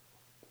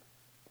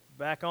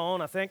back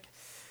on, I think.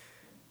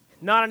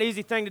 Not an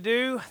easy thing to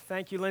do.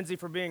 Thank you, Lindsay,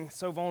 for being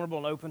so vulnerable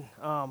and open.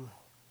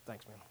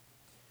 Thanks,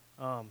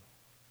 man.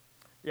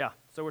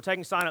 So we're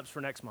taking sign-ups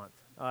for next month.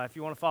 If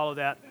you want to follow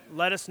that,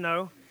 let us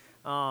know.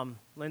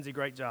 Lindsay,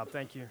 great job.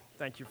 Thank you.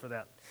 Thank you for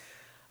that.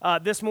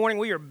 This morning,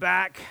 we are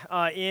back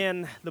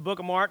in the book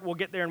of Mark. We'll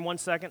get there in 1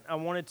 second. I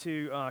wanted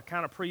to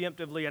kind of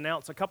preemptively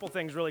announce a couple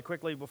things really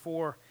quickly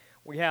before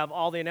we have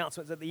all the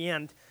announcements at the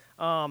end.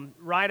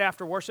 Right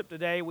after worship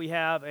today, we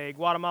have a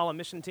Guatemala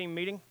mission team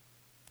meeting.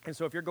 And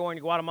so if you're going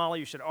to Guatemala,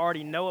 you should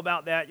already know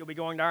about that. You'll be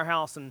going to our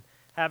house and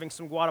having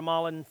some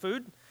Guatemalan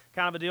food,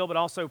 kind of a deal, but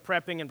also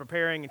prepping and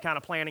preparing and kind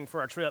of planning for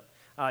our trip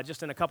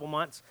just in a couple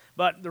months.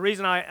 But the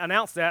reason I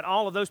announced that,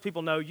 all of those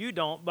people know, you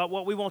don't, but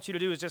what we want you to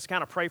do is just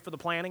kind of pray for the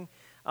planning.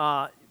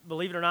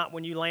 Believe it or not,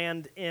 when you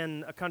land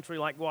in a country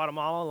like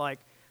Guatemala, like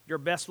your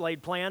best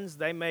laid plans,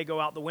 they may go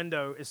out the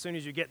window as soon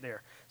as you get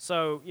there.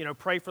 So,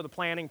 pray for the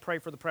planning, pray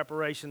for the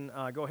preparation.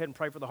 Go ahead and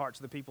pray for the hearts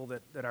of the people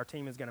that our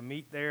team is going to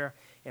meet there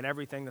and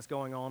everything that's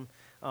going on.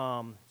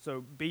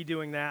 So be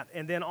doing that.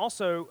 And then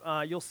also,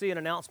 you'll see an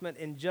announcement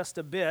in just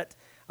a bit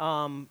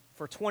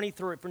for kind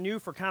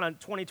of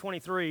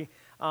 2023.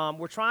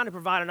 We're trying to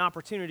provide an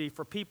opportunity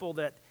for people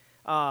that,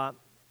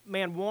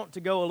 want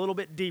to go a little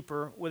bit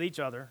deeper with each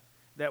other,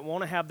 that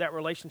want to have that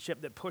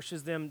relationship that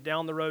pushes them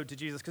down the road to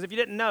Jesus. Because if you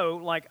didn't know,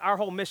 like our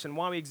whole mission,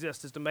 why we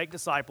exist, is to make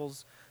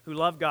disciples who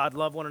love God,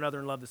 love one another,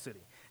 and love the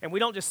city. And we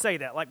don't just say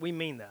that, like we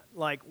mean that.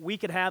 Like we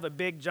could have a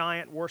big,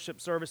 giant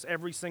worship service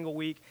every single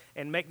week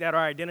and make that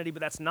our identity, but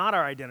that's not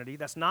our identity.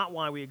 That's not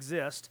why we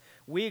exist.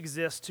 We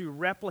exist to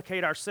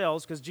replicate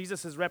ourselves because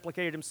Jesus has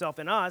replicated himself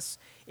in us,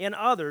 in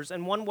others.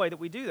 And one way that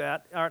we do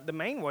that, the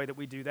main way that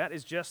we do that,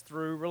 is just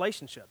through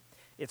relationship.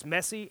 It's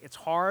messy, it's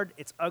hard,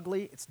 it's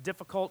ugly, it's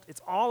difficult,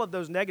 it's all of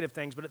those negative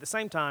things, but at the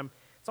same time,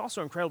 it's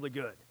also incredibly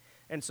good.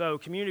 And so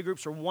community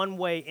groups are one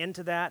way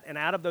into that, and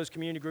out of those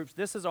community groups,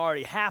 this has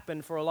already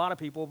happened for a lot of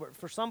people, but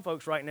for some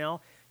folks right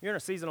now, you're in a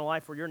season of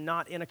life where you're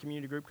not in a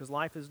community group because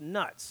life is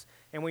nuts,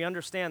 and we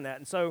understand that.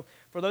 And so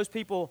for those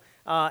people,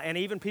 and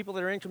even people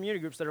that are in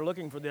community groups that are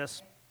looking for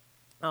this,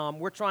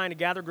 we're trying to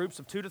gather groups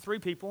of 2 to 3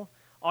 people.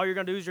 All you're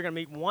going to do is you're going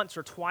to meet once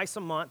or twice a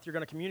month. You're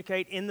going to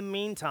communicate in the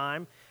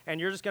meantime,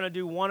 and you're just going to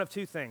do one of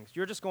 2 things.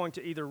 You're just going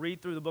to either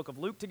read through the book of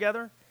Luke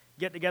together,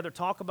 get together,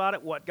 talk about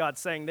it, what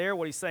God's saying there,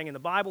 what he's saying in the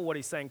Bible, what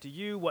he's saying to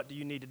you, what do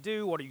you need to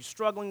do, what are you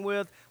struggling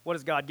with, what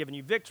has God given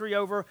you victory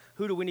over,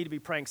 who do we need to be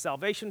praying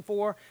salvation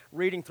for,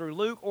 reading through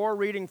Luke, or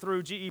reading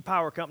through GE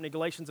Power Company,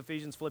 Galatians,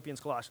 Ephesians, Philippians,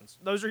 Colossians.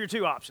 Those are your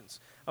 2 options,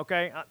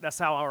 okay? That's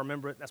how I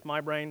remember it. That's my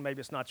brain. Maybe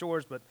it's not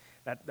yours, but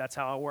that's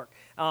how I work.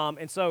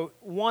 And so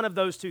one of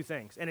those 2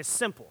 things, and it's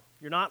simple.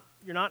 You're not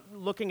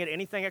looking at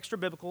anything extra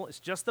biblical. It's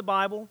just the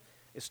Bible.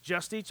 It's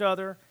just each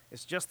other.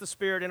 It's just the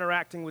Spirit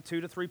interacting with 2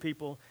 to 3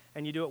 people,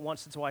 and you do it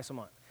once to twice a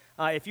month.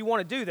 If you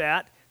want to do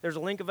that, there's a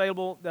link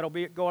available that'll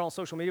be going on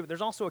social media, but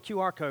there's also a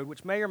QR code,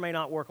 which may or may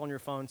not work on your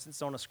phone since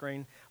it's on a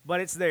screen,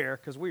 but it's there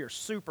because we are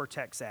super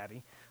tech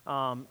savvy,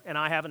 and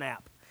I have an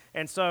app.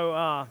 And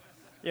so,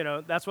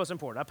 that's what's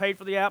important. I paid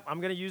for the app. I'm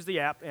going to use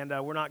the app, and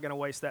we're not going to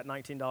waste that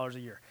 $19 a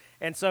year.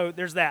 And so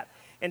there's that.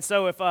 And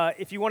so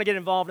if you want to get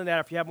involved in that,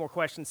 if you have more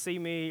questions, see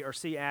me or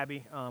see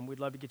Abby.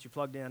 We'd love to get you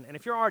plugged in. And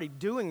if you're already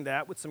doing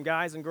that with some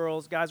guys or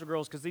girls,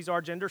 because these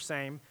are gender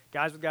same,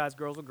 guys with guys,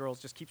 girls with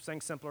girls, just keep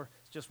saying simpler.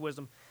 It's just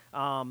wisdom.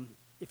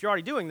 If you're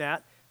already doing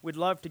that, we'd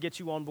love to get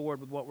you on board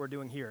with what we're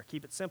doing here.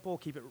 Keep it simple,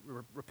 keep it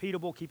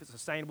repeatable, keep it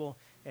sustainable,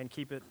 and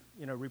keep it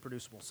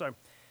reproducible. So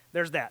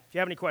there's that. If you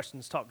have any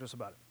questions, talk to us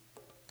about it.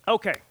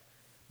 Okay.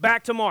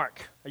 Back to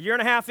Mark. A year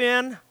and a half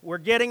in, we're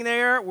getting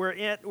there.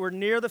 We're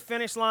near the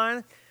finish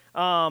line.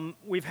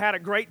 We've had a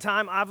great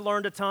time. I've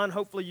learned a ton.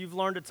 Hopefully you've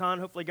learned a ton.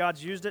 Hopefully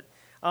God's used it.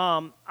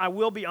 I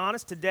will be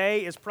honest,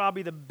 today is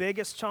probably the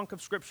biggest chunk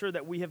of Scripture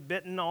that we have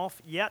bitten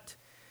off yet,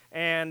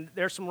 and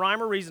there's some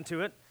rhyme or reason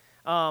to it.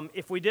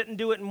 If we didn't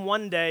do it in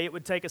one day, it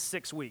would take us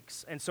 6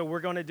 weeks, and so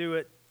we're going to do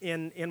it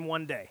in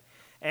one day.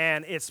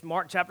 And it's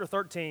Mark chapter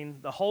 13,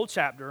 the whole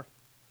chapter,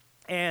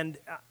 and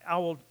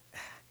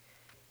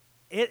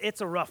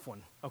it's a rough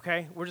one,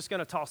 okay? We're just going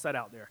to toss that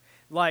out there.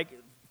 Like,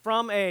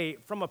 from a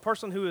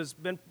person who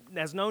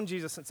has known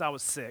Jesus since I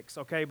was 6,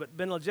 okay, but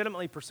been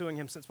legitimately pursuing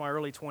him since my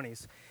early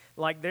 20s,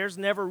 like there's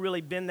never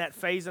really been that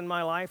phase in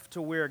my life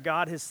to where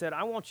God has said,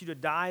 I want you to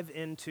dive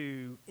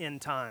into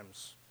end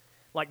times.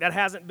 Like that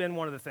hasn't been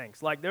one of the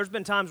things. Like there's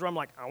been times where I'm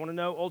like, I want to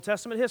know Old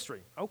Testament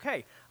history.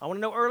 Okay. I want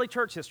to know early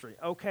church history.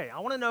 Okay. I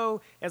want to know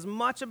as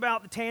much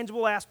about the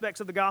tangible aspects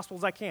of the gospel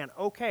as I can.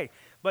 Okay.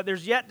 But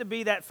there's yet to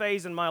be that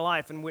phase in my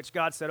life in which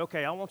God said,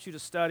 okay, I want you to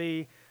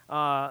study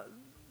the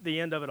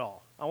end of it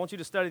all. I want you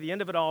to study the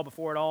end of it all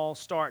before it all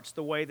starts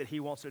the way that he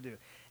wants to do. It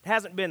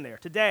hasn't been there.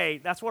 Today,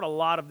 that's what a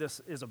lot of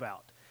this is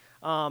about.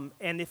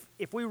 And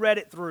if we read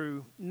it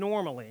through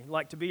normally,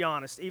 like to be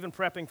honest, even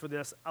prepping for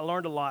this, I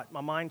learned a lot.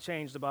 My mind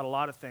changed about a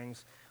lot of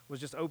things,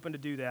 was just open to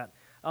do that.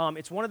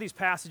 It's one of these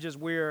passages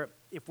where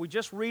if we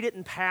just read it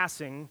in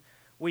passing,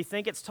 we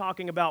think it's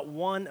talking about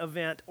one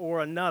event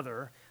or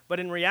another, but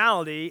in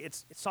reality,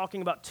 it's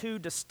talking about 2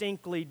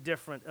 distinctly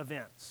different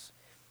events.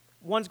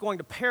 one's going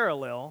to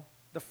parallel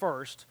the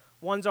first.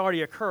 One's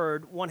already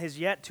occurred. One has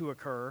yet to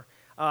occur.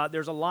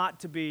 There's a lot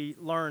to be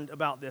learned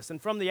about this.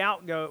 And from the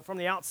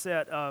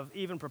outset of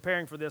even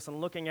preparing for this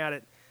and looking at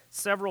it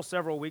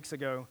several weeks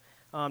ago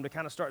to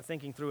kind of start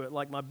thinking through it,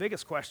 like my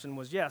biggest question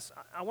was, yes,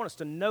 I want us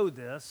to know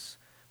this,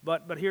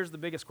 but here's the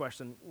biggest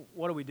question.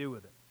 What do we do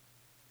with it?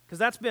 Because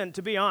that's been,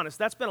 to be honest,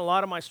 that's been a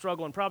lot of my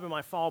struggle and probably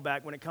my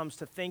fallback when it comes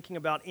to thinking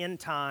about end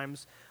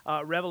times,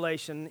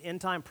 revelation, end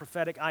time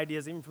prophetic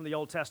ideas, even from the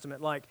Old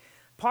Testament. Like,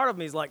 part of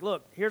me is like,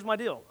 look, here's my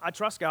deal. I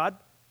trust God.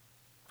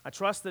 I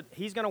trust that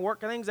He's going to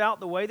work things out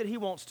the way that He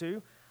wants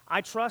to.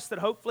 I trust that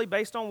hopefully,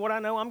 based on what I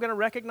know, I'm going to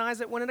recognize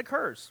it when it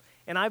occurs.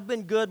 And I've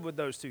been good with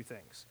those two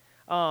things.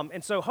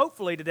 And so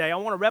hopefully today, I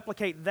want to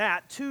replicate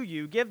that to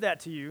you, give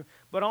that to you,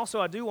 but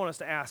also I do want us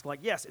to ask,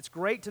 like, yes, it's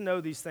great to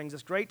know these things.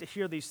 It's great to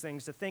hear these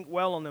things, to think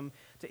well on them,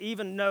 to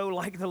even know,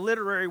 like, the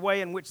literary way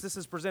in which this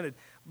is presented.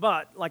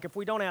 But, like, if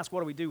we don't ask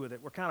what do we do with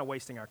it, we're kind of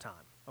wasting our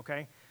time,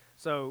 okay?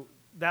 So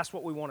that's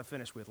what we want to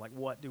finish with, like,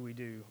 what do we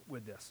do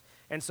with this?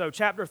 And so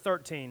chapter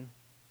 13,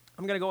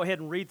 I'm going to go ahead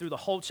and read through the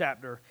whole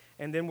chapter,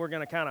 and then we're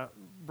going to kind of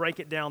break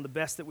it down the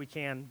best that we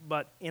can,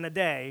 but in a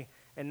day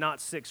and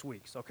not 6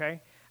 weeks,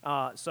 okay?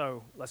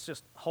 So let's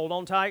just hold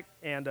on tight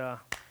and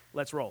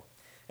let's roll.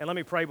 And let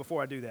me pray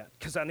before I do that,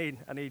 because I need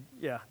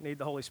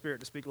the Holy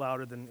Spirit to speak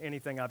louder than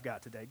anything I've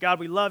got today. God,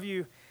 we love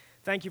you.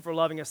 Thank you for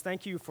loving us.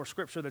 Thank you for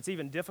Scripture that's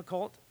even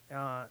difficult.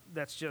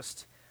 That's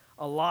just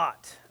a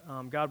lot.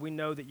 God, we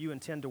know that you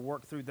intend to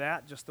work through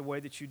that just the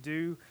way that you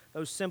do.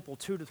 Those simple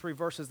 2 to 3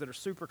 verses that are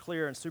super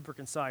clear and super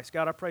concise.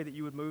 God, I pray that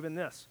you would move in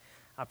this.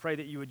 I pray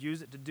that you would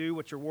use it to do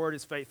what your word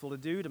is faithful to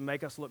do, to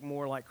make us look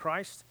more like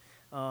Christ.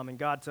 And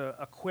God, to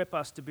equip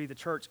us to be the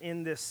church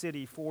in this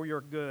city for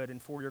your good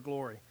and for your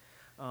glory.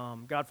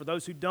 God, for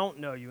those who don't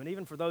know you, and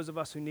even for those of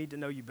us who need to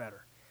know you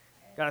better.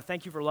 God, I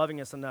thank you for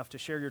loving us enough to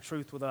share your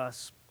truth with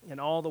us in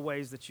all the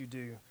ways that you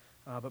do,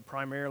 but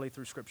primarily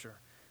through Scripture.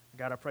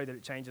 God, I pray that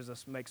it changes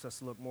us, makes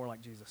us look more like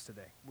Jesus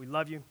today. We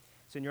love you.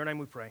 It's in your name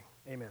we pray.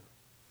 Amen.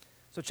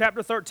 So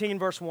chapter 13,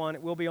 verse 1,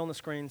 it will be on the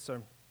screen,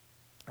 so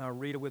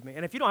read it with me.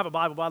 And if you don't have a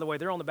Bible, by the way,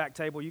 they're on the back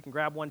table. You can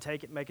grab one,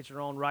 take it, make it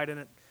your own, write in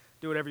it,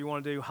 do whatever you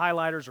want to do.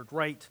 Highlighters are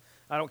great.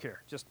 I don't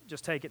care.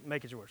 Just take it and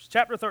make it yours.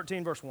 Chapter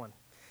 13, verse 1.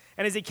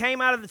 And as he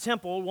came out of the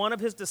temple, one of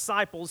his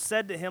disciples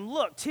said to him,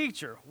 "Look,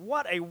 teacher,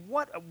 what a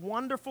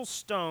wonderful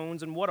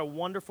stones and what a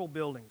wonderful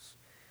buildings."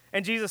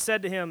 And Jesus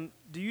said to him,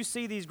 "Do you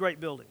see these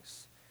great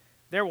buildings?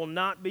 There will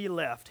not be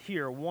left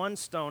here one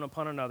stone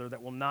upon another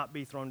that will not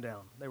be thrown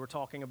down." They were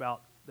talking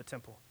about the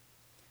temple.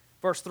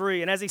 Verse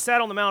 3, and as he sat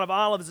on the Mount of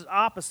Olives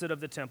opposite of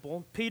the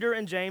temple, Peter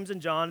and James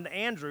and John and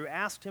Andrew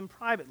asked him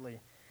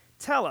privately,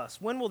 "Tell us,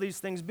 when will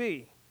these things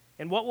be?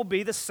 And what will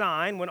be the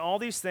sign when all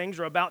these things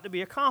are about to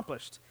be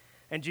accomplished?"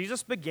 And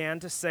Jesus began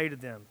to say to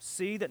them,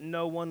 "See that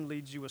no one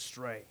leads you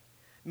astray.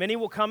 Many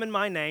will come in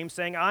my name,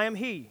 saying, 'I am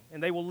he,'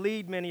 and they will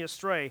lead many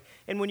astray.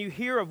 And when you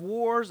hear of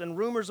wars and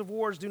rumors of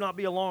wars, do not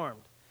be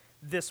alarmed.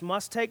 This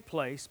must take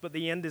place, but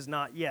the end is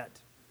not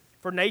yet.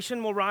 For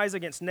nation will rise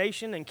against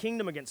nation, and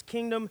kingdom against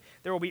kingdom.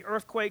 There will be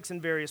earthquakes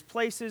in various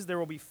places. There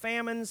will be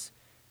famines.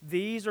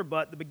 These are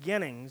but the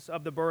beginnings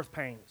of the birth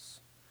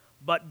pains.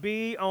 But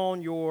be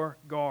on your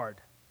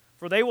guard.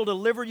 For they will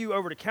deliver you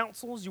over to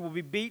councils. You will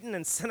be beaten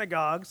in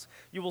synagogues.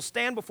 You will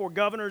stand before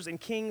governors and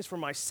kings for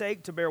my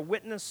sake to bear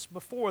witness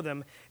before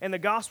them. And the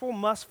gospel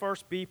must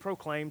first be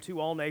proclaimed to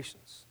all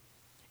nations.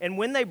 And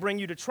when they bring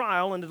you to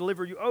trial and to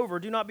deliver you over,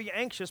 do not be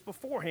anxious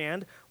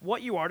beforehand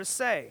what you are to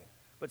say,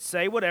 but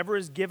say whatever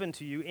is given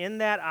to you in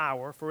that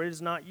hour, for it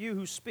is not you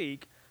who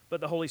speak, but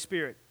the Holy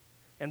Spirit.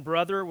 And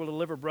brother will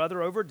deliver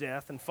brother over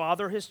death, and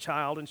father his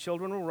child, and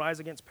children will rise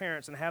against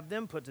parents and have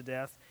them put to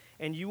death,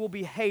 and you will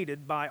be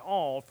hated by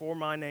all for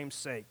my name's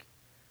sake.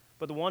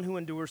 But the one who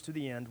endures to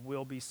the end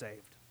will be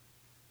saved."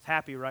 It's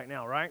happy right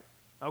now, right?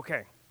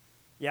 Okay.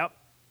 Yep.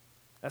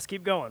 Let's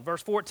keep going.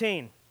 Verse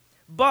 14.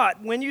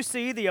 "But when you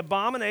see the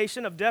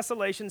abomination of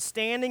desolation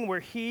standing where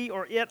he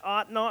or it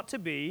ought not to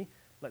be,"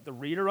 let the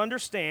reader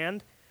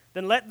understand,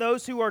 "then let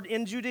those who are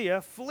in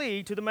Judea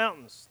flee to the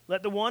mountains.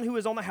 Let the one who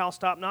is on the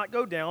housetop not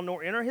go down,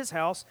 nor enter his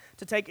house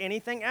to take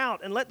anything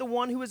out. And let the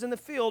one who is in the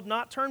field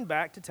not turn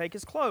back to take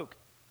his cloak.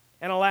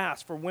 And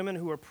alas, for women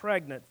who are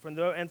pregnant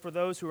and for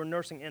those who are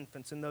nursing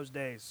infants in those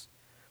days.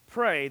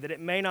 Pray that it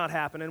may not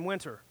happen in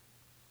winter.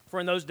 For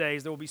in those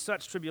days there will be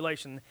such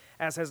tribulation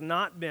as has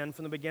not been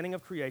from the beginning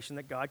of creation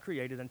that God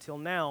created until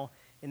now,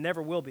 and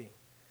never will be.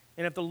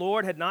 And if the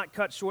Lord had not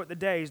cut short the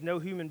days, no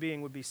human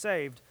being would be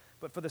saved.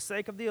 But for the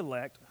sake of the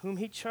elect, whom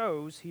he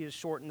chose, he has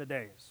shortened the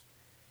days.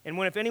 And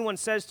when if anyone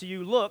says to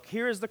you, 'Look,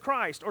 here is the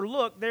Christ,' or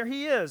 'Look, there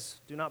he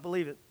is,' do not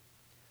believe it.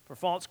 For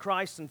false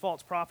Christs and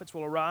false prophets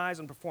will arise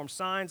and perform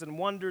signs and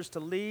wonders to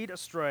lead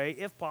astray,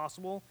 if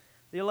possible,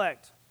 the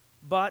elect.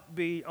 But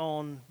be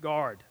on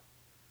guard.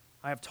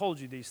 I have told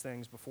you these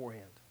things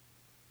beforehand."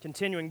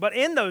 Continuing, "But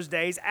in those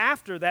days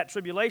after that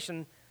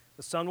tribulation,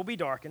 the sun will be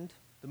darkened,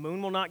 the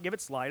moon will not give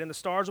its light, and the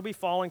stars will be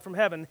falling from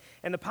heaven,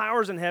 and the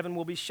powers in heaven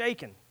will be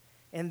shaken.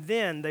 And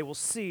then they will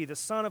see the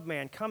Son of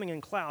Man coming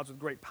in clouds with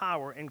great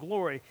power and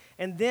glory.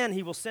 And then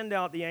he will send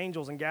out the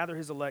angels and gather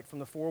his elect from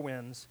the four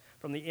winds,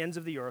 from the ends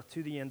of the earth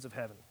to the ends of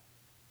heaven.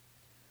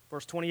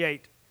 Verse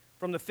 28,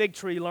 from the fig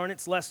tree learn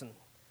its lesson.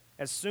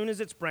 As soon as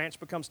its branch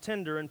becomes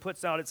tender and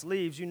puts out its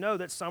leaves, you know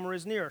that summer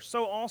is near.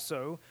 So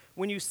also,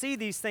 when you see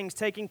these things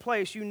taking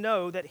place, you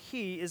know that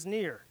he is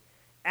near,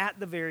 at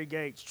the very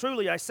gates.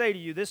 Truly, I say to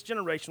you, this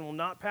generation will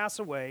not pass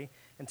away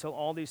until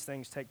all these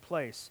things take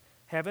place.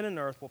 Heaven and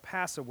earth will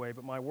pass away,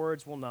 but my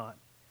words will not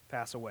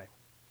pass away.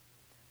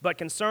 But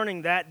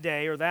concerning that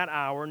day or that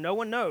hour, no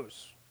one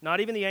knows, not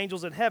even the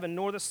angels in heaven,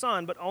 nor the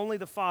Son, but only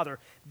the Father.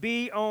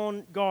 Be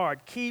on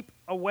guard, keep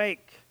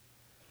awake,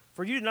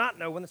 for you do not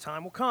know when the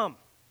time will come.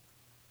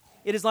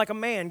 It is like a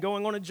man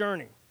going on a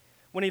journey,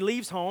 when he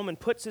leaves home and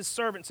puts his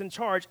servants in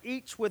charge,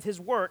 each with his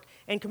work,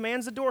 and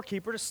commands the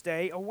doorkeeper to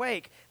stay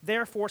awake.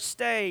 Therefore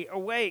stay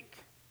awake.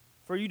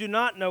 For you do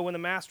not know when the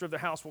master of the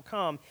house will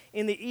come,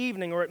 in the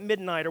evening or at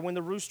midnight, or when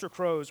the rooster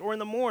crows, or in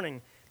the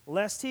morning,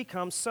 lest he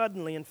come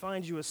suddenly and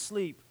find you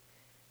asleep.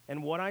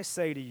 And what I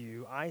say to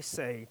you, I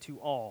say to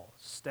all,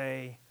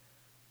 stay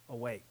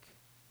awake.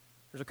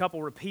 There's a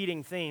couple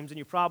repeating themes, and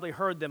you probably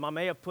heard them. I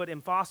may have put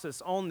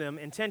emphasis on them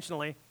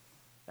intentionally.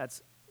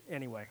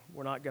 Anyway,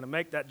 we're not going to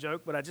make that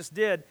joke, but I just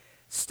did.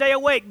 Stay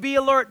awake, be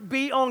alert,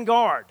 be on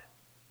guard.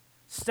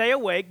 Stay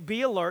awake,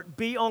 be alert,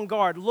 be on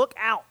guard. Look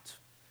out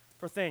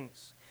for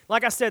things.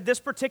 Like I said, this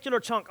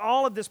particular chunk,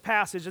 all of this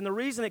passage, and the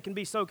reason it can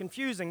be so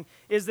confusing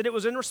is that it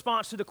was in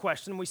response to the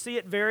question. We see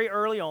it very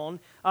early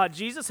on.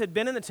 Jesus had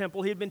been in the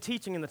temple. He had been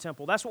teaching in the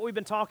temple. That's what we've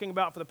been talking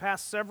about for the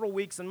past several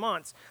weeks and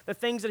months, the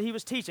things that he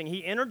was teaching.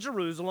 He entered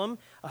Jerusalem,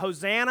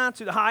 Hosanna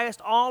to the highest,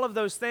 all of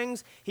those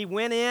things. He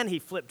went in, he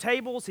flipped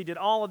tables, he did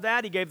all of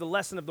that. He gave the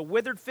lesson of the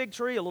withered fig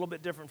tree, a little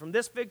bit different from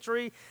this fig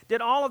tree,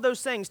 did all of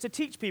those things to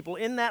teach people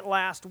in that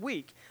last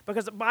week.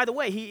 Because, by the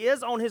way, he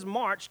is on his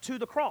march to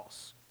the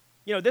cross.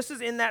 You know, this is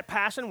in that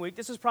Passion Week.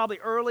 This is probably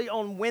early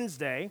on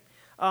Wednesday,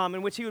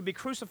 in which he would be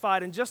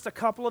crucified in just a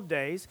couple of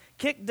days,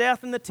 kick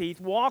death in the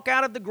teeth, walk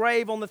out of the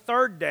grave on the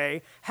third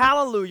day.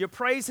 Hallelujah,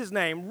 praise his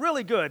name,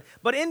 really good.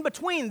 But in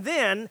between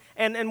then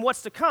and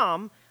what's to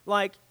come,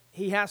 like,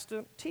 he has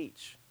to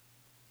teach.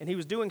 And he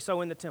was doing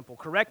so in the temple,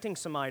 correcting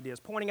some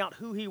ideas, pointing out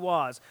who he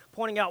was,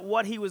 pointing out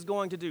what he was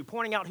going to do,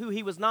 pointing out who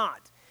he was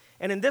not.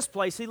 And in this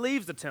place, he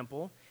leaves the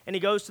temple, and he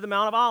goes to the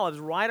Mount of Olives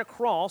right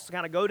across,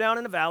 kind of go down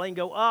in the valley and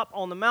go up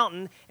on the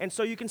mountain, and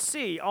so you can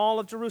see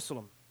all of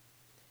Jerusalem.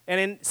 And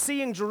in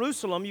seeing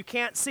Jerusalem, you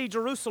can't see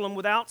Jerusalem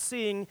without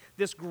seeing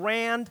this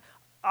grand,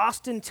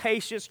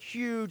 ostentatious,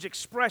 huge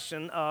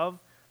expression of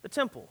the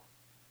temple.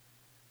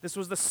 This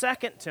was the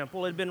second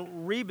temple. It had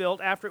been rebuilt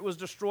after it was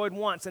destroyed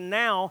once, and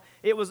now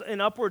it was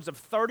in upwards of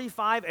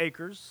 35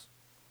 acres.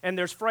 And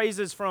there's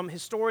phrases from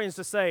historians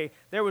to say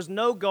there was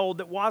no gold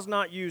that was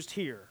not used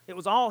here. It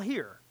was all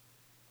here,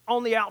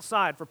 on the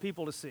outside for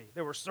people to see.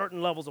 There were certain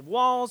levels of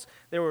walls,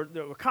 there were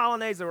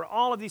colonnades, there were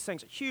all of these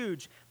things. A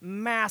huge,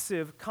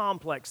 massive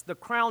complex, the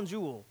crown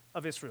jewel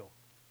of Israel.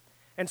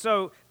 And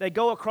so they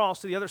go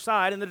across to the other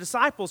side, and the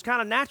disciples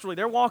kind of naturally,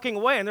 they're walking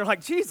away, and they're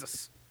like,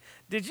 Jesus,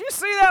 did you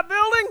see that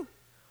building?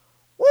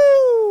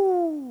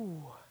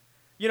 Woo!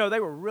 You know, they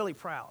were really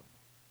proud.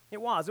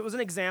 It was an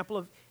example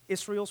of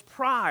Israel's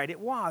pride. It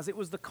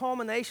was the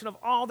culmination of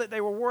all that they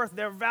were worth.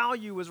 Their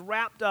value was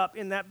wrapped up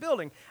in that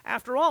building.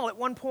 After all, at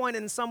one point,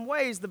 in some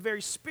ways, the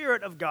very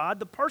Spirit of God,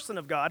 the person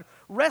of God,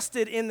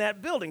 rested in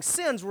that building.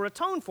 Sins were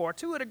atoned for,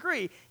 to a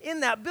degree,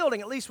 in that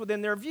building, at least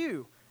within their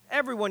view.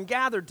 Everyone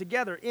gathered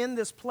together in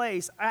this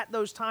place at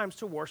those times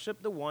to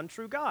worship the one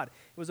true God.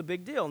 It was a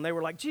big deal. And they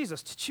were like,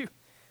 Jesus, did you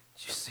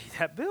see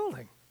that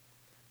building?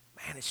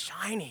 Man, it's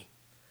shiny.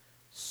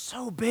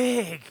 So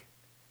big.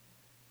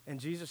 And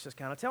Jesus just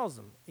kind of tells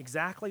them,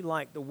 exactly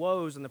like the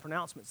woes and the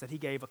pronouncements that he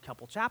gave a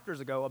couple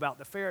chapters ago about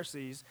the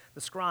Pharisees,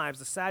 the scribes,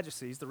 the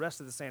Sadducees, the rest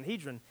of the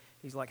Sanhedrin.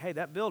 He's like, hey,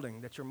 that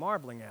building that you're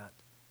marveling at,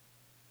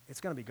 it's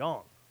going to be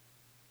gone.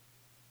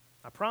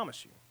 I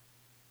promise you.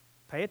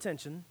 Pay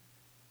attention,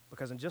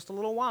 because in just a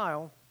little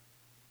while,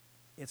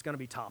 it's going to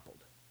be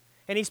toppled.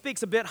 And he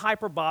speaks a bit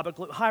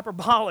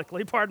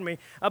hyperbolically,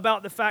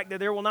 about the fact that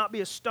there will not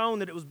be a stone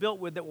that it was built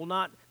with that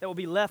will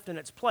be left in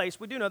its place.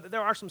 We do know that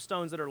there are some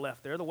stones that are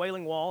left there, the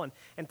Wailing Wall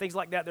and things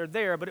like that, they're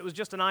there, but it was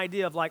just an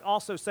idea of like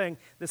also saying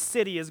the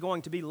city is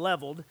going to be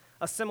leveled,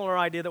 a similar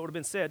idea that would have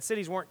been said.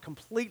 Cities weren't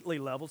completely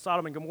leveled,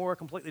 Sodom and Gomorrah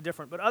completely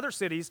different, but other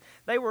cities,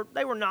 they were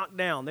knocked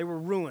down, they were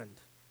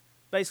ruined.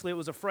 Basically, it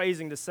was a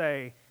phrasing to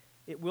say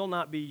it will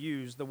not be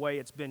used the way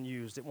it's been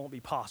used. It won't be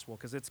possible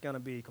because it's going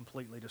to be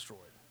completely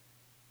destroyed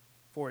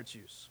for its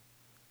use.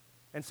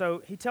 And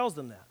so he tells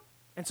them that.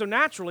 And so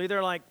naturally,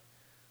 they're like,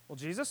 well,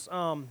 Jesus,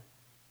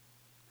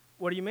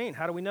 what do you mean?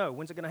 How do we know?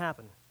 When's it going to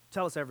happen?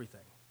 Tell us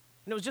everything.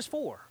 And it was just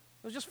four.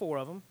 It was just four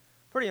of them.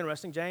 Pretty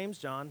interesting. James,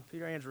 John,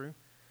 Peter, Andrew.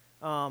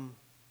 The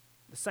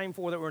same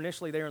four that were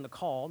initially there in the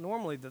call.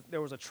 Normally,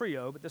 there was a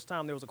trio, but this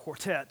time there was a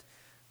quartet.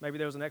 Maybe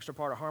there was an extra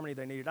part of harmony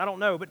they needed. I don't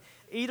know. But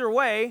either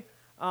way,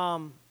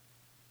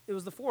 it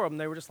was the four of them.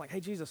 They were just like,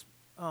 hey, Jesus,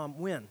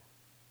 when?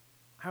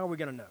 How are we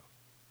going to know?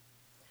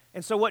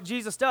 And so what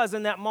Jesus does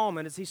in that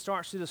moment is he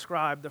starts to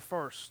describe the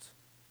first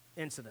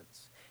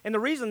incidents. And the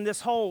reason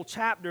this whole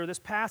chapter, this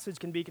passage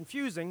can be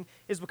confusing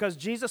is because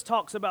Jesus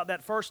talks about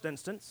that first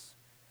instance,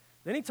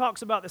 then he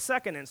talks about the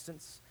second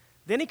instance,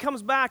 then he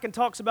comes back and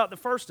talks about the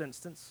first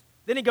instance,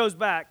 then he goes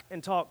back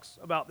and talks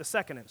about the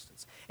second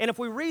instance. And if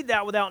we read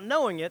that without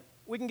knowing it,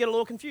 we can get a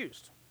little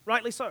confused,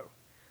 rightly so.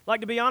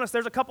 Like, to be honest,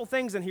 there's a couple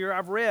things in here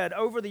I've read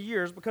over the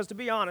years because, to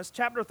be honest,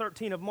 chapter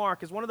 13 of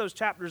Mark is one of those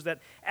chapters that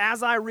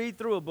as I read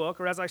through a book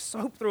or as I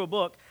soak through a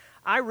book,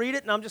 I read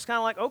it and I'm just kind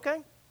of like, okay,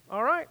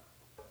 all right,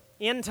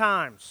 end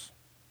times.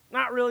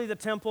 Not really the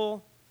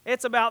temple.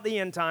 It's about the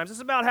end times. It's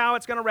about how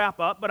it's going to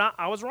wrap up, but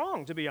I was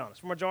wrong, to be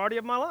honest, for the majority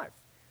of my life.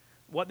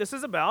 What this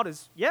is about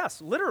is,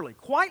 yes, literally,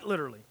 quite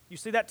literally. You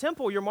see that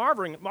temple you're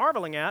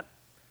marveling at,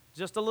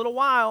 just a little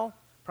while,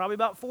 probably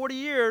about 40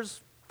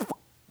 years,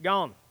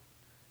 gone.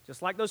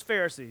 Just like those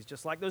Pharisees,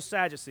 just like those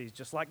Sadducees,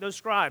 just like those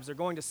scribes, they're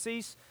going to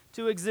cease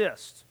to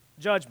exist.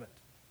 Judgment.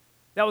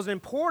 That was an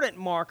important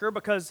marker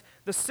because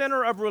the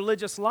center of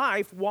religious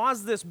life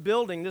was this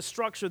building, this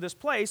structure, this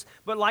place.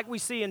 But like we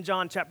see in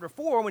John chapter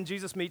 4, when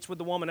Jesus meets with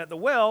the woman at the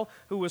well,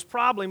 who was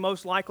probably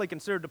most likely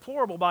considered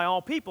deplorable by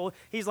all people,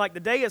 he's like, the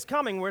day is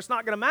coming where it's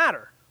not going to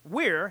matter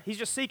he's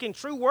just seeking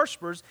true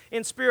worshipers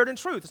in spirit and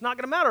truth. It's not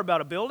going to matter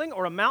about a building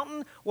or a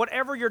mountain,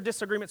 whatever your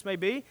disagreements may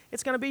be,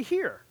 it's going to be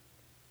here.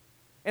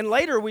 And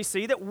later we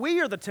see that we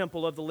are the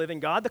temple of the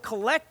living God, the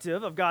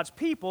collective of God's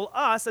people,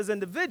 us as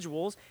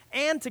individuals,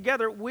 and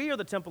together we are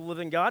the temple of the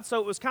living God. So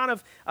it was kind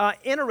of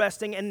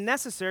interesting and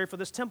necessary for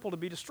this temple to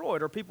be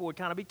destroyed, or people would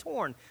kind of be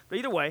torn. But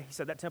either way, he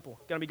said that temple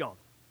going to be gone.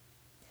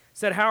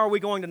 Said, how are we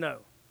going to know?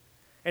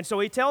 And so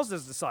he tells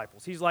his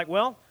disciples, he's like,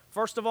 well,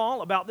 first of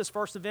all, about this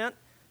first event,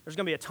 there's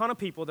going to be a ton of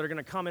people that are going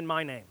to come in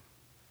my name.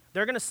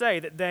 They're going to say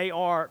that they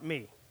are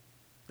me,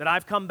 that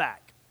I've come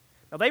back.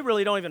 Now, they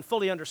really don't even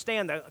fully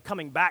understand the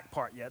coming back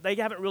part yet. They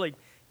haven't really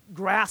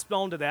grasped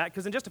onto that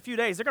because in just a few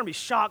days, they're going to be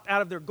shocked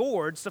out of their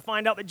gourds to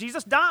find out that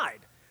Jesus died.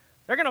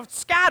 They're going to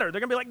scatter.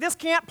 They're going to be like, this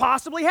can't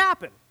possibly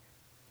happen.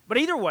 But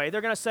either way, he's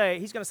going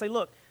to say,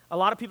 look, a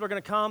lot of people are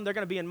going to come. They're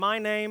going to be in my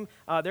name.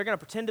 They're going to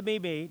pretend to be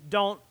me.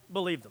 Don't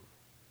believe them.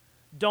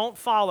 Don't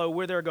follow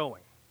where they're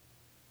going.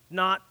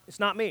 It's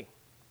not me.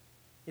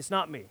 It's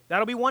not me.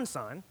 That'll be one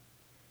sign.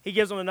 He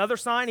gives them another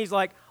sign. He's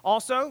like,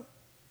 also,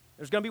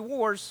 there's going to be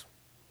wars.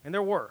 And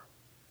there were.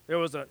 There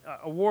was a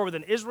war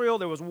within Israel.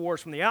 There was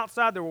wars from the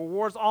outside. There were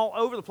wars all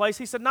over the place.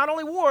 He said not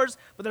only wars,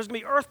 but there's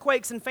going to be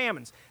earthquakes and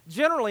famines.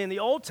 Generally, in the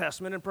Old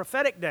Testament, in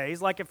prophetic days,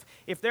 like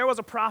if there was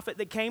a prophet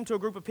that came to a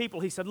group of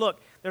people, he said,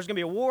 look, there's going to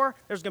be a war,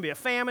 there's going to be a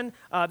famine,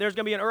 there's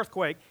going to be an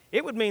earthquake.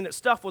 It would mean that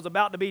stuff was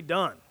about to be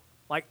done,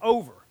 like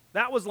over.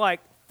 That was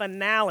like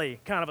finale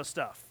kind of a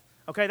stuff.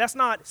 Okay, that's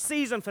not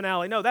season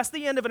finale. No, that's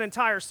the end of an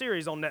entire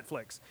series on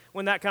Netflix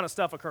when that kind of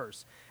stuff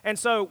occurs. And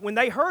so when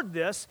they heard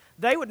this,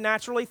 they would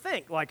naturally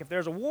think, like, if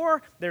there's a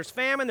war, there's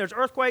famine, there's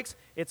earthquakes,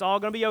 it's all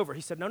going to be over.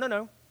 He said,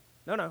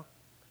 no.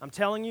 I'm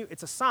telling you,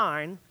 it's a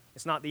sign,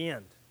 it's not the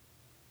end.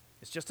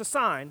 It's just a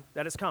sign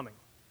that it's coming.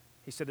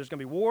 He said there's going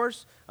to be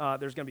wars,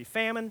 there's going to be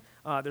famine,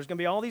 there's going to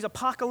be all these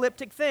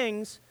apocalyptic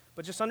things,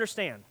 but just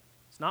understand,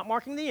 it's not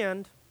marking the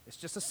end, it's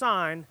just a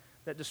sign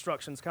that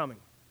destruction's coming.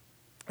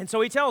 And so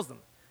he tells them,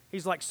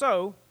 he's like,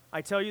 so,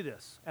 I tell you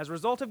this. As a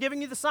result of giving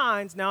you the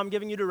signs, now I'm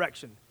giving you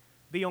direction.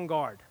 Be on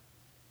guard.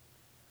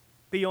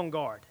 Be on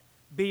guard.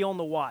 Be on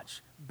the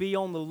watch. Be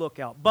on the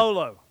lookout.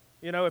 BOLO.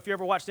 You know, if you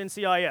ever watched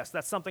NCIS,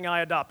 that's something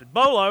I adopted.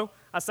 BOLO,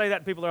 I say that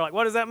and people are like,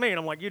 what does that mean?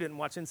 I'm like, you didn't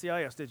watch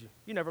NCIS, did you?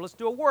 You never listened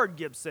to a word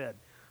Gibbs said.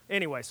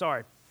 Anyway,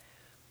 sorry.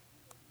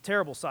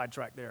 Terrible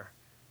sidetrack there.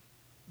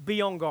 Be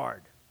on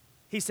guard.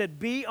 He said,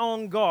 be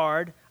on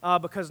guard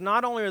because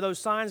not only are those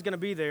signs going to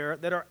be there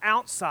that are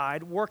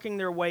outside working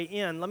their way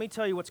in, let me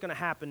tell you what's going to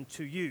happen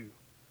to you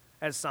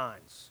as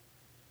signs.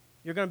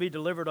 You're going to be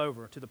delivered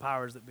over to the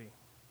powers that be.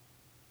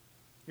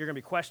 You're going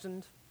to be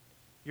questioned.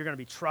 You're going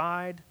to be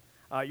tried.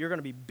 You're going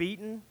to be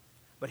beaten.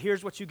 But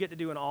here's what you get to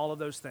do in all of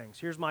those things.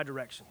 Here's my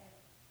direction.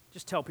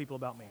 Just tell people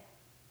about me.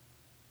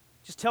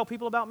 Just tell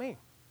people about me.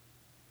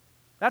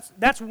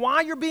 That's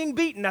why you're being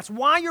beaten. That's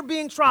why you're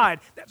being tried.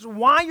 That's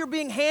why you're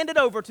being handed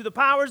over to the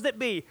powers that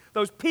be,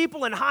 those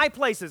people in high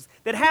places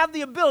that have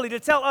the ability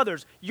to tell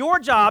others. Your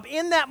job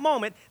in that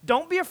moment,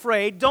 don't be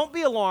afraid, don't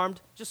be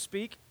alarmed, just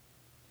speak.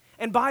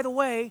 And by the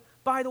way,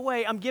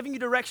 I'm giving you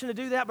direction to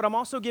do that, but I'm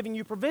also giving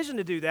you provision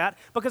to do that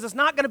because it's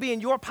not going to be in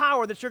your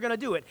power that you're going to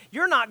do it.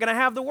 You're not going to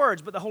have the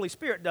words, but the Holy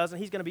Spirit does,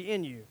 and He's going to be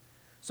in you.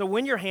 So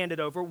when you're handed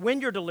over, when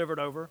you're delivered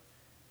over,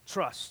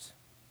 trust.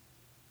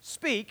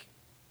 Speak,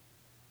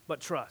 but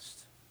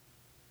trust.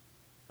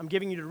 I'm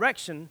giving you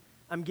direction.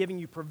 I'm giving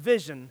you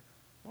provision.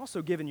 I'm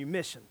also giving you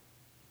mission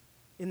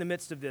in the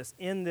midst of this,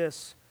 in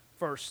this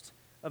first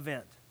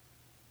event.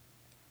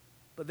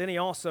 But then he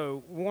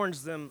also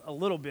warns them a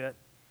little bit.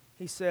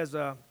 He says,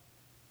 you're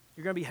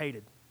going to be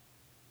hated.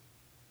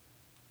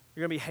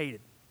 You're going to be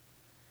hated.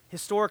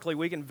 Historically,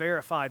 we can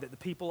verify that the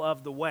people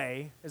of the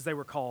way, as they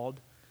were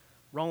called,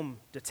 Rome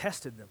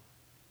detested them,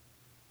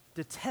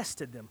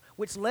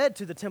 which led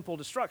to the temple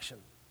destruction.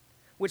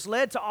 which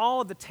led to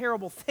all of the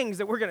terrible things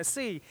that we're going to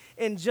see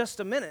in just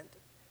a minute.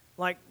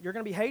 Like, you're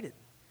going to be hated.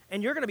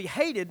 And you're going to be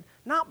hated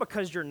not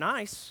because you're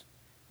nice,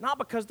 not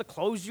because the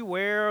clothes you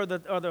wear or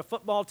the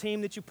football team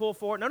that you pull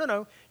for.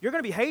 No. You're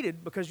going to be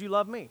hated because you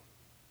love me.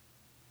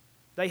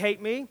 They hate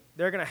me,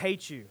 they're going to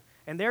hate you.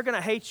 And they're going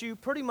to hate you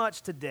pretty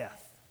much to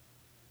death.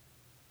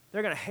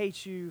 They're going to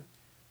hate you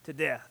to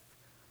death.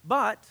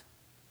 But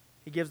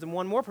he gives them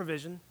one more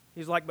provision.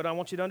 He's like, but I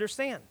want you to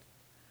understand.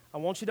 I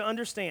want you to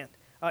understand.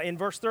 In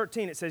verse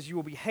 13, it says, you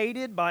will be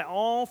hated by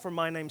all for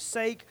my name's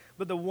sake,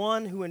 but the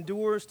one who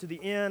endures to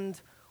the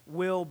end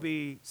will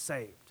be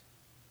saved.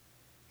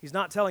 He's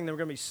not telling them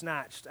they're going to be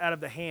snatched out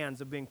of the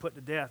hands of being put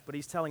to death, but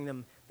he's telling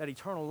them that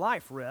eternal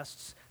life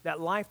rests,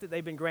 that life that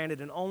they've been granted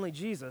in only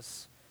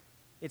Jesus,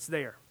 it's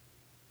there.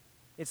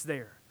 It's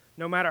there.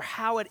 No matter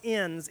how it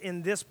ends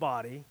in this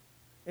body,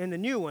 in the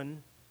new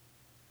one,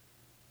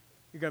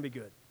 you're going to be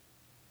good.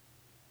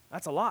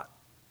 That's a lot.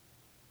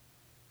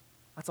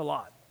 That's a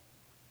lot.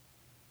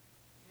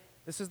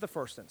 This is the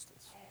first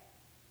instance.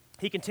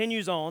 He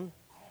continues on,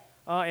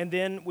 and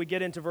then we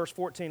get into verse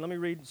 14. Let me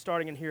read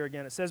starting in here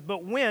again. It says,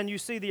 but when you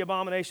see the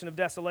abomination of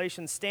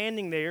desolation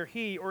standing there,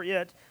 he or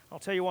it, I'll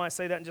tell you why I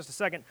say that in just a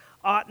second,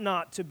 ought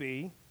not to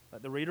be,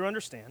 let the reader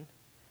understand,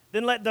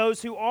 then let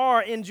those who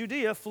are in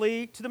Judea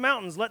flee to the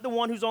mountains. Let the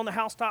one who's on the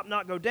housetop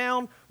not go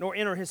down, nor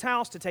enter his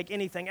house to take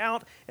anything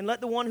out, and let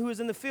the one who is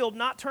in the field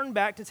not turn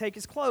back to take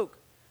his cloak.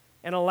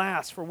 And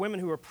alas, for women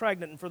who are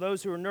pregnant and for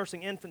those who are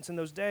nursing infants in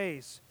those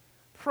days,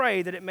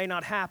 pray that it may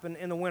not happen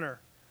in the winter.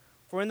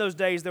 For in those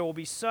days there will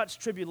be such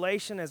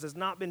tribulation as has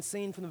not been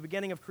seen from the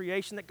beginning of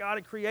creation that God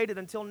had created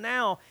until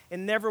now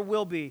and never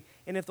will be.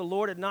 And if the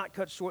Lord had not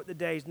cut short the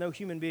days, no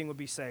human being would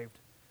be saved.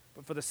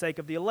 But for the sake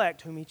of the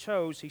elect whom he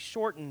chose, he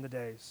shortened the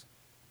days.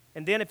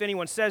 And then if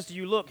anyone says to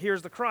you, look,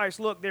 here's the Christ,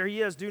 look, there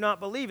he is, do not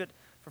believe it.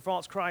 For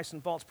false Christs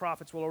and false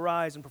prophets will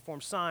arise and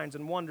perform signs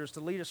and wonders to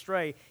lead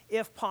astray,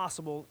 if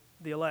possible,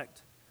 the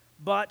elect.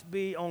 But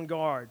be on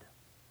guard.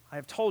 I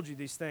have told you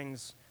these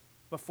things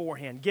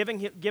beforehand.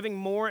 Giving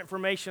more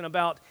information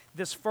about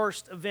this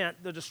first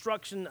event, the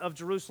destruction of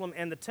Jerusalem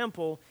and the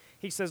temple,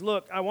 he says,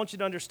 look, I want you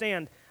to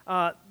understand,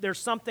 there's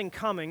something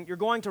coming. You're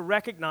going to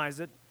recognize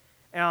it.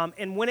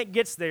 And when it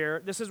gets there,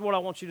 this is what I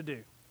want you to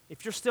do.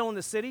 If you're still in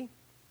the city,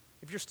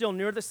 if you're still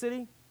near the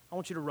city, I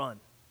want you to run.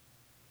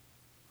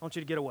 I want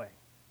you to get away.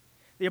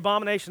 The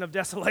abomination of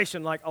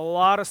desolation, like a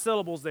lot of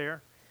syllables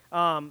there,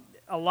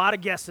 a lot of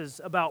guesses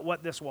about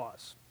what this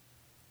was.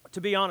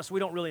 To be honest, we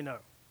don't really know.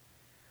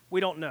 We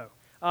don't know.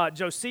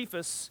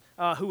 Josephus,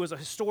 who was a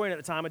historian at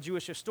the time, a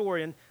Jewish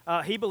historian,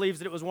 he believes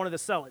that it was one of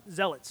the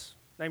zealots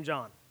named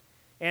John.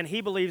 And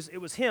he believes it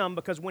was him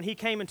because when he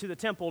came into the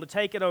temple to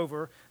take it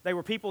over, they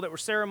were people that were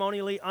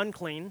ceremonially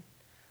unclean,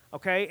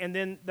 okay, and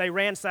then they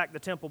ransacked the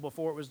temple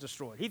before it was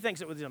destroyed. He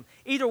thinks it was him.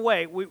 Either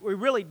way, we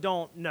really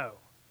don't know.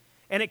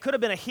 And it could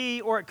have been a he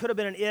or it could have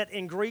been an it.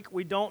 In Greek,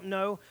 we don't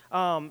know.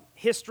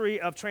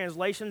 History of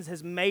translations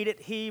has made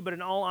it he, but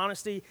in all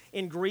honesty,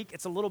 in Greek,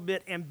 it's a little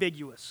bit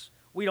ambiguous.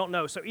 We don't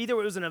know. So either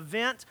it was an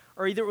event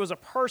or either it was a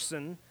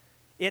person.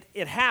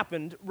 It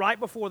happened right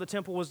before the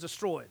temple was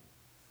destroyed.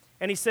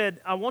 And he said,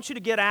 I want you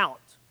to get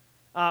out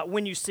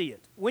when you see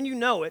it. When you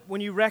know it,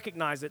 when you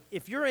recognize it,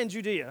 if you're in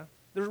Judea,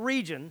 the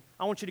region,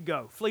 I want you to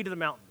go. Flee to the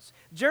mountains.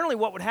 Generally,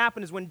 what would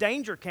happen is when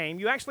danger came,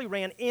 you actually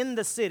ran in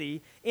the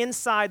city,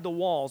 inside the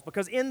walls,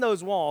 because in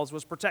those walls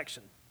was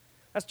protection.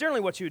 That's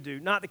generally what you would do,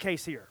 not the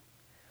case here.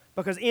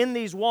 Because in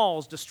these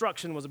walls,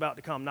 destruction was about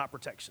to come, not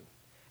protection.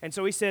 And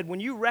so he said,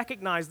 when you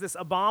recognize this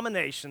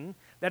abomination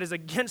that is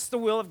against the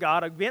will of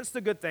God, against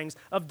the good things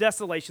of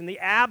desolation, the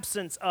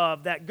absence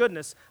of that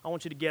goodness, I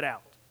want you to get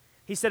out.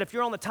 He said, if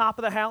you're on the top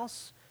of the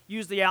house,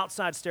 use the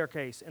outside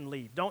staircase and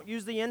leave. Don't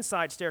use the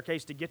inside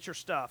staircase to get your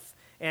stuff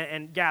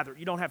and gather.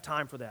 You don't have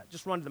time for that.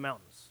 Just run to the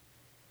mountains.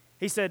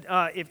 He said,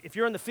 if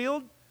you're in the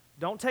field,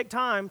 don't take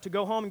time to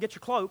go home and get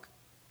your cloak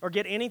or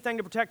get anything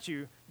to protect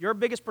you. Your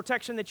biggest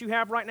protection that you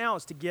have right now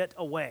is to get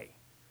away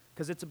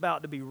because it's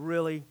about to be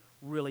really,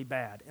 really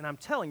bad. And I'm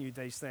telling you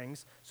these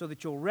things so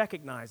that you'll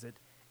recognize it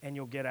and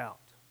you'll get out.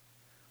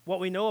 What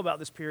we know about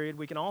this period,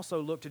 we can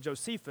also look to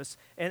Josephus,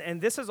 and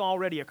this has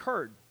already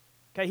occurred.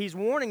 Okay, he's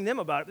warning them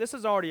about it. This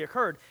has already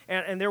occurred.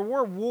 And there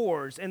were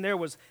wars, and there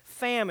was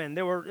famine.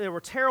 There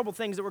were terrible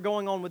things that were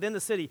going on within the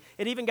city.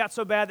 It even got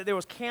so bad that there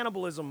was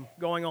cannibalism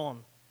going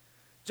on.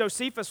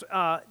 Josephus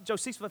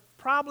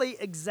probably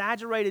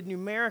exaggerated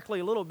numerically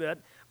a little bit,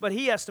 but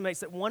he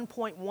estimates that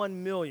 1.1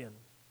 million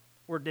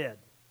were dead,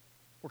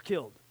 were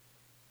killed,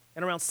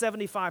 and around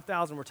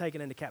 75,000 were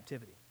taken into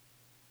captivity.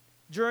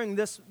 During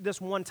this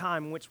one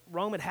time in which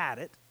Rome had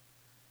it,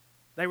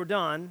 they were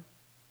done,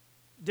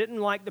 didn't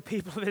like the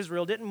people of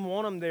Israel, didn't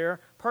want them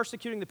there,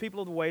 persecuting the people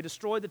of the way,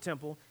 destroyed the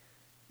temple.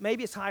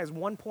 Maybe as high as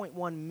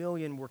 1.1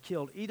 million were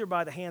killed, either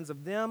by the hands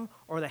of them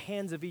or the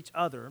hands of each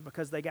other,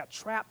 because they got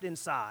trapped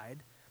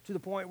inside to the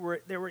point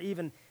where there were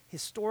even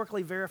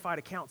historically verified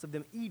accounts of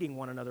them eating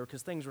one another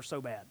because things were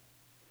so bad.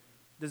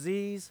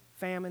 Disease,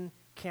 famine,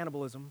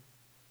 cannibalism,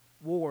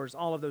 wars,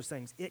 all of those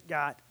things. It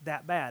got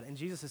that bad. And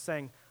Jesus is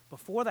saying,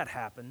 before that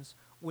happens,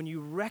 when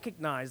you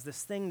recognize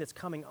this thing that's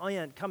coming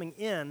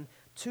in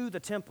to the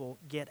temple,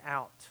 get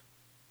out.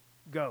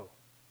 Go.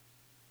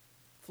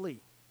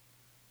 Flee.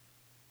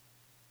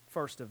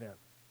 First event.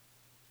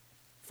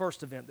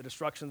 First event, the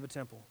destruction of the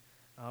temple.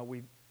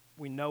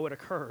 We know it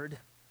occurred.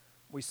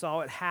 We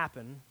saw it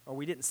happen, or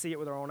we didn't see it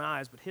with our own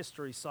eyes, but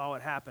history saw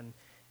it happen,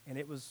 and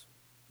it was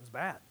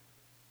bad.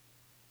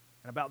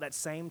 And about that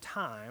same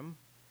time,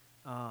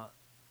 the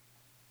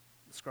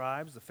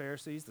scribes, the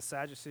Pharisees, the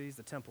Sadducees,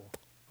 the temple,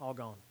 all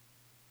gone.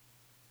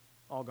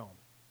 All gone.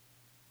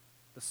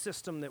 The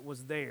system that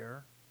was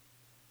there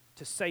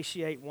to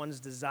satiate one's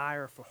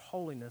desire for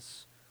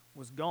holiness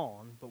was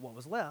gone, but what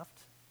was left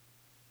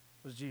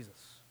was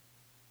Jesus,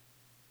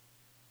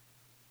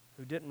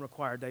 who didn't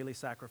require daily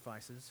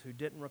sacrifices, who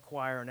didn't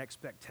require an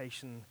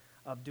expectation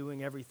of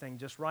doing everything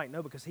just right.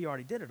 No, because he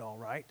already did it all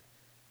right,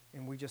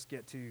 and we just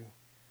get to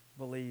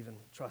believe and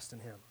trust in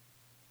him.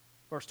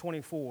 Verse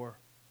 24,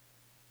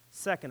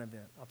 second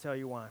event. I'll tell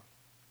you why.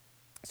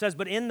 It says,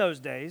 but in those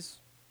days,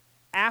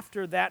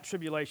 after that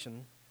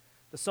tribulation,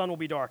 the sun will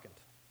be darkened.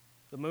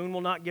 The moon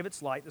will not give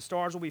its light. The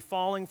stars will be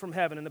falling from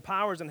heaven, and the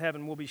powers in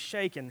heaven will be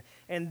shaken.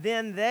 And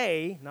then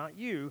they, not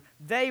you,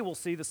 they will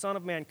see the Son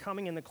of Man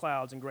coming in the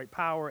clouds in great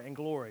power and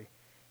glory.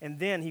 And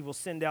then he will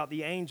send out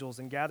the angels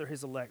and gather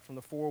his elect from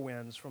the four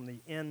winds, from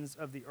the ends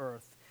of the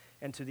earth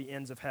and to the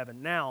ends of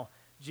heaven. Now,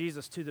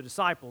 Jesus to the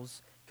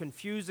disciples,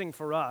 confusing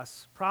for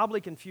us,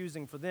 probably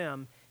confusing for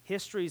them.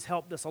 History's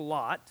helped us a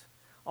lot.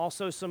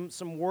 Also,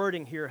 some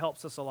wording here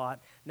helps us a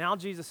lot. Now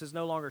Jesus is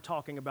no longer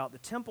talking about the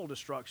temple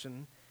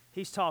destruction.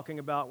 He's talking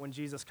about when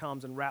Jesus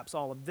comes and wraps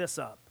all of this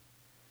up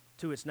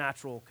to its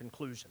natural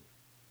conclusion.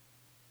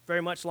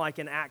 Very much like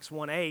in Acts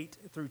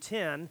 1:8 through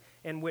 10,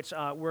 in which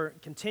we're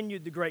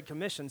continued the Great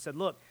Commission, said,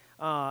 look,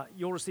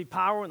 you'll receive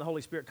power when the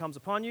Holy Spirit comes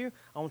upon you.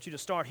 I want you to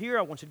start here.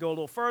 I want you to go a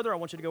little further. I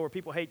want you to go where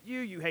people hate you,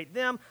 you hate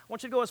them. I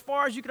want you to go as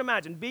far as you can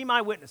imagine. Be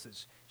my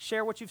witnesses.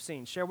 Share what you've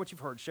seen. Share what you've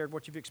heard. Share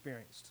what you've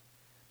experienced.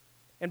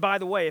 And by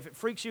the way, if it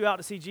freaks you out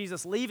to see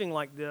Jesus leaving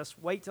like this,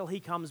 wait till he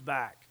comes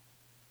back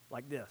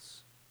like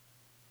this.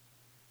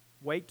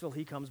 Wait till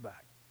he comes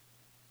back.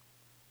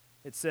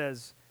 It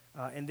says,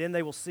 and then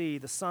they will see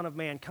the Son of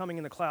Man coming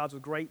in the clouds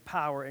with great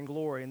power and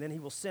glory, and then he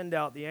will send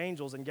out the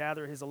angels and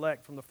gather his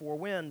elect from the four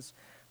winds,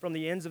 from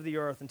the ends of the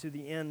earth and to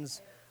the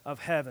ends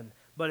of heaven.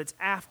 But it's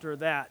after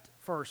that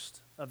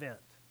first event.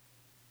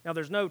 Now,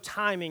 there's no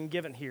timing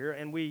given here,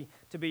 and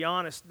to be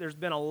honest, there's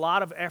been a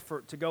lot of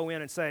effort to go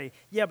in and say,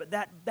 yeah, but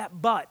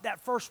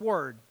that first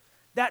word,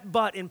 that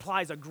but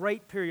implies a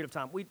great period of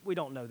time. We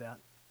don't know that.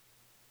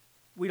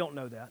 We don't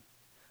know that.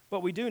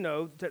 But we do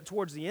know that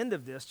towards the end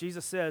of this,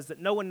 Jesus says that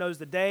no one knows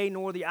the day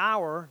nor the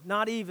hour,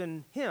 not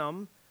even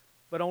him,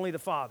 but only the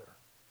Father.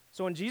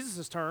 So in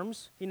Jesus'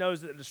 terms, he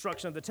knows that the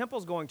destruction of the temple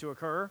is going to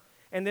occur,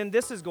 and then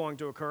this is going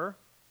to occur,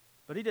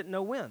 but he didn't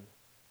know when.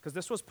 Because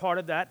this was part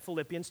of that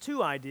Philippians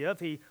 2 idea of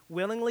he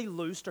willingly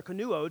loosed or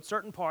canoed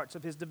certain parts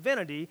of his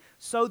divinity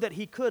so that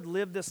he could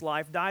live this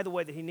life, die the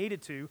way that he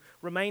needed to,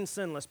 remain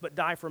sinless, but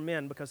die for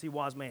men because he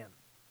was man.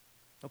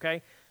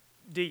 Okay?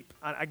 Deep.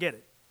 I get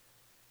it.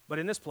 But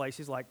in this place,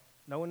 he's like,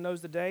 no one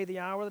knows the day, the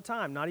hour, the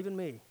time, not even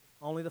me,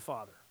 only the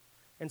Father.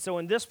 And so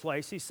in this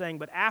place, he's saying,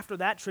 but after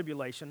that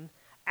tribulation,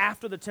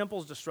 after the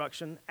temple's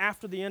destruction,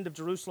 after the end of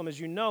Jerusalem as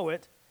you know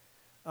it,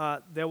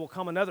 there will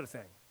come another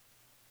thing.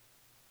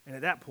 And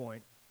at that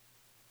point,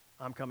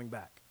 I'm coming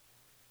back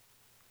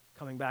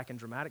in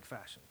dramatic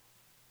fashion,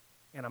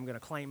 and I'm going to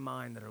claim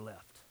mine that are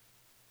left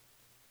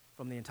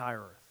from the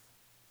entire earth.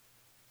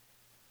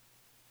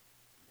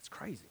 It's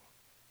crazy.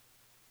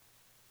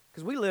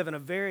 Because we live in a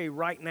very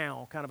right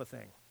now kind of a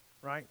thing,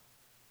 right?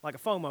 Like a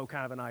FOMO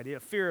kind of an idea,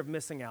 fear of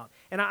missing out.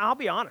 And I'll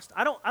be honest,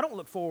 I don't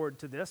look forward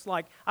to this.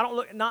 Like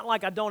not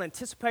like I don't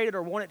anticipate it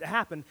or want it to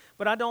happen,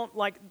 but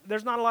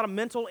there's not a lot of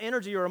mental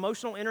energy or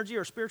emotional energy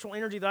or spiritual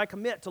energy that I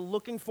commit to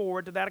looking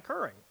forward to that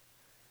occurring.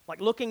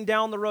 Like looking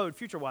down the road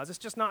future-wise. It's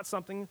just not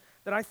something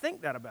that I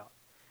think that about.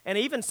 And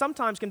even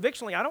sometimes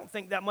convictionally, I don't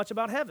think that much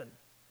about heaven.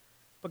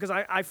 Because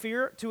I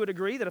fear to a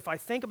degree that if I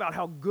think about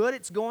how good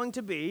it's going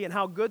to be and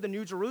how good the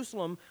New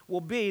Jerusalem will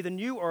be, the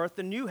new earth,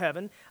 the new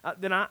heaven,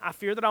 then I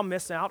fear that I'll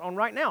miss out on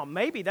right now.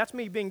 Maybe that's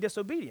me being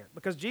disobedient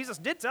because Jesus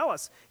did tell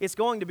us it's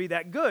going to be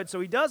that good, so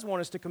he does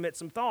want us to commit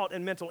some thought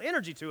and mental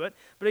energy to it.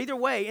 But either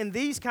way, in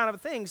these kind of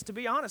things, to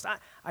be honest,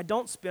 I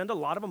don't spend a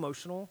lot of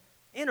emotional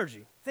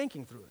energy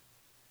thinking through it.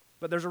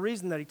 But there's a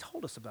reason that he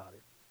told us about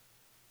it.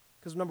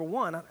 Because number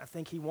one, I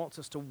think he wants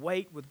us to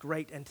wait with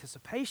great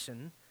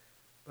anticipation,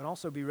 but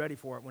also be ready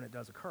for it when it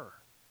does occur.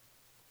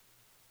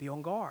 Be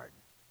on guard.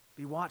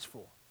 Be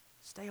watchful.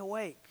 Stay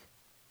awake.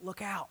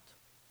 Look out.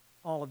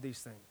 All of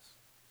these things.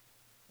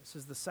 This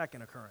is the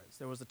second occurrence.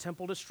 There was a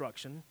temple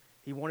destruction.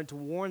 He wanted to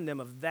warn them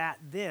of that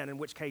then, in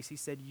which case he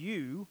said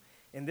you.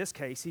 In this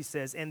case, he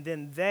says, and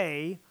then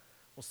they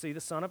will see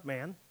the Son of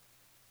Man.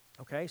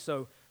 Okay,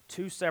 so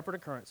two separate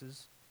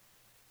occurrences.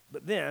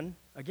 But then,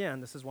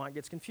 again, this is why it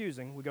gets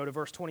confusing. We go to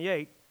verse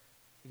 28.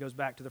 He goes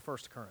back to the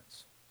first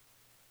occurrence.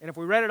 And if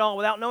we read it all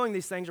without knowing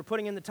these things or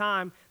putting in the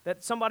time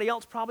that somebody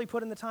else probably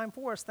put in the time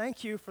for us,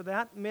 thank you for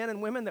that, men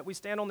and women, that we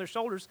stand on their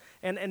shoulders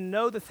and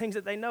know the things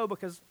that they know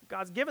because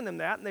God's given them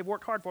that and they've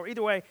worked hard for it.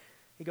 Either way,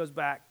 he goes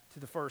back to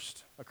the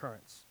first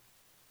occurrence.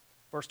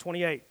 Verse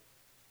 28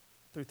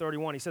 through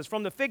 31, he says,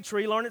 "From the fig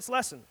tree learn its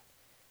lesson.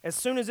 As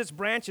soon as its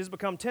branches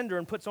become tender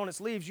and puts on its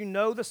leaves, you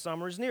know the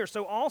summer is near.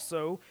 So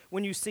also,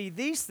 when you see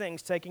these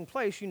things taking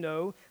place, you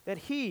know that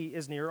he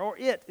is near, or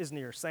it is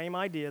near." Same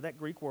idea, that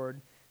Greek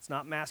word. It's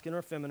not masculine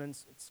or feminine.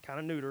 It's kind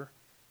of neuter.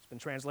 It's been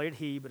translated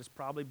he, but it's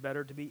probably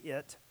better to be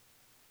it.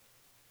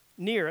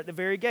 "Near at the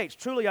very gates.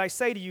 Truly I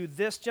say to you,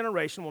 this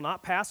generation will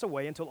not pass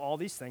away until all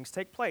these things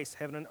take place.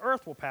 Heaven and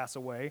earth will pass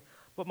away,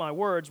 but my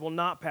words will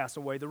not pass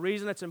away." The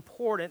reason it's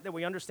important that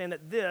we understand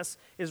that this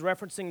is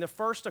referencing the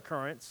first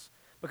occurrence,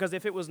 because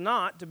if it was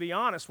not, to be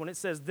honest, when it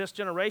says this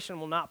generation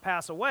will not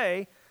pass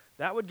away,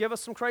 that would give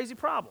us some crazy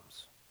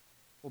problems.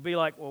 We'll be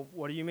like, well,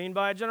 what do you mean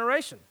by a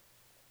generation?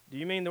 Do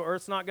you mean the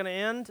earth's not going to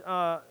end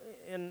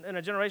in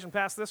a generation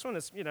past this one?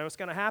 It's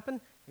going to happen?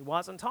 He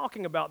wasn't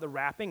talking about the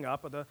wrapping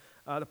up of the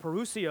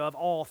parousia of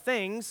all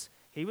things.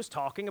 He was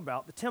talking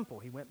about the temple.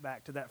 He went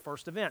back to that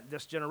first event.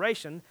 This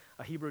generation,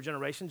 a Hebrew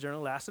generation,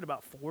 generally lasted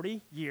about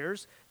 40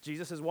 years.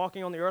 Jesus is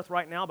walking on the earth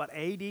right now about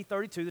AD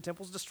 32. The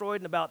temple's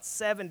destroyed in about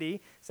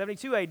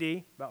 72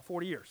 AD, about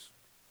 40 years.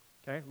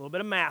 Okay, a little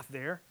bit of math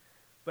there.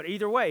 But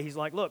either way, he's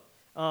like, look,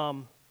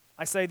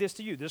 I say this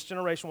to you, this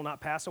generation will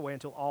not pass away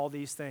until all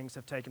these things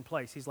have taken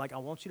place. He's like, I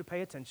want you to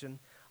pay attention.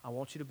 I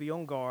want you to be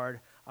on guard.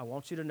 I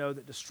want you to know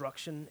that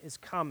destruction is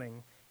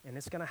coming, and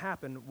it's going to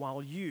happen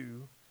while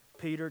you,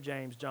 Peter,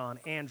 James, John,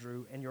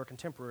 Andrew, and your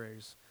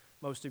contemporaries,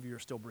 most of you are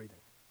still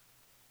breathing.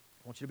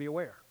 I want you to be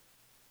aware.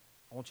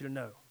 I want you to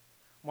know.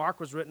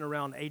 Mark was written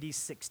around AD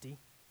 60.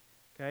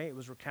 Okay, it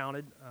was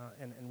recounted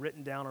and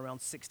written down around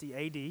 60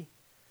 AD.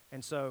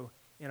 And so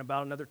in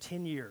about another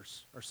 10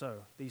 years or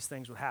so, these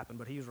things would happen.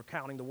 But he was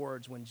recounting the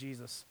words when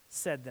Jesus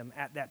said them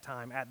at that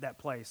time, at that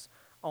place,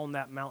 on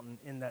that mountain,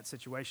 in that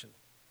situation.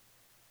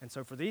 And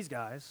so for these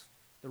guys,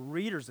 the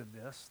readers of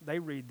this, they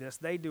read this,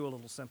 they do a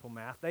little simple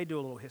math, they do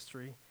a little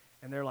history,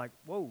 and they're like,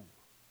 whoa,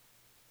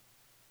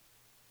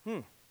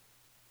 I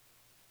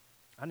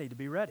need to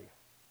be ready.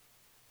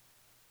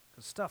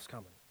 Because stuff's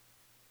coming.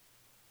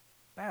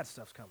 Bad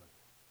stuff's coming.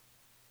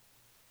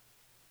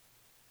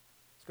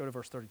 Let's go to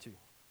verse 32.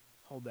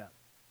 Hold that.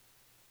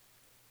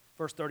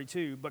 Verse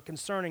 32, "But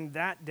concerning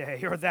that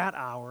day or that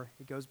hour,"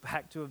 he goes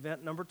back to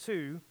event number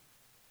 2.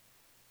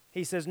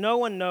 He says, "No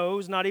one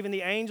knows, not even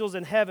the angels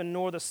in heaven,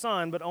 nor the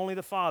Son, but only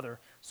the Father.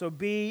 So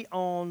be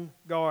on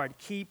guard,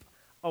 keep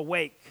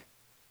awake."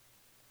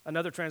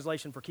 Another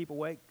translation for keep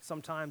awake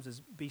sometimes is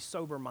be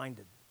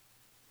sober-minded.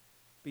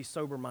 Be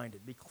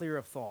sober-minded, be clear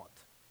of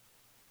thought.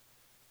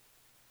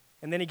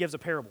 And then he gives a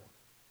parable.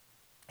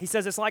 He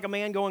says it's like a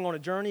man going on a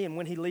journey, and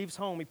when he leaves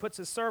home, he puts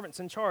his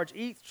servants in charge,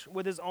 each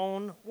with his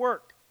own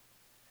work,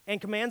 and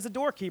commands the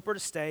doorkeeper to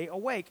stay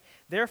awake.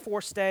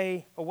 Therefore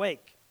stay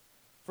awake,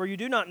 for you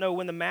do not know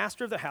when the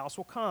master of the house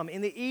will come,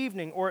 in the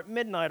evening or at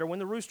midnight or when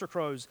the rooster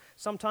crows,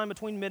 sometime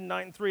between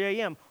midnight and 3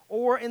 a.m.,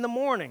 or in the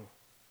morning,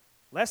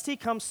 lest he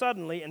come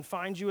suddenly and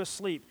find you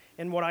asleep.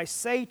 And what I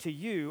say to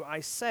you,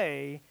 I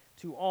say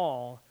to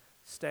all,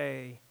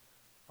 stay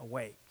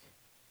awake.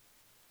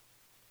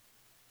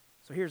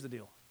 So here's the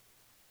deal.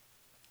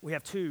 We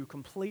have 2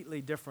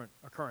 completely different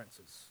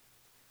occurrences,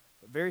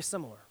 but very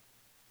similar.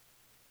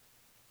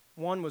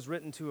 One was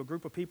written to a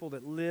group of people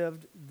that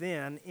lived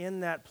then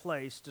in that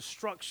place.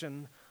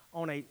 Destruction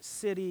on a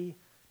city,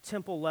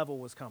 temple level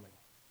was coming,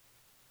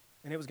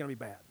 and it was going to be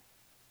bad.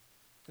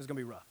 It was going to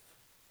be rough.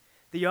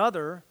 The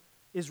other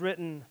is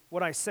written,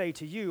 what I say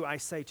to you, I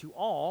say to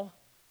all,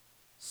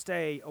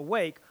 stay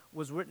awake,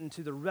 was written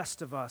to the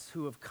rest of us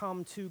who have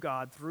come to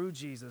God through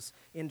Jesus,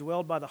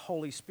 indwelled by the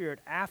Holy Spirit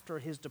after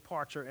his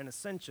departure and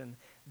ascension.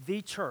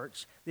 The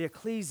church, the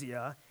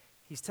ecclesia,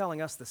 he's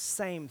telling us the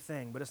same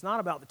thing, but it's not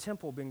about the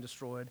temple being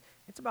destroyed.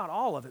 It's about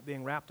all of it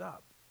being wrapped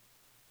up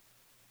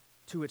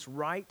to its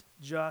right,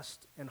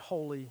 just, and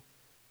holy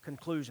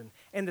conclusion.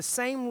 And the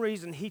same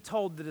reason he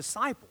told the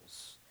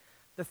disciples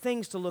the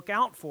things to look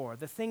out for,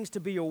 the things to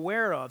be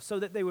aware of, so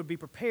that they would be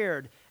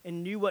prepared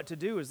and knew what to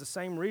do, is the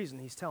same reason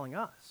he's telling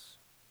us.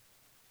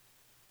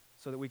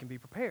 So that we can be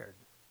prepared,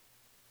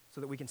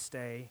 so that we can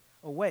stay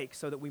awake,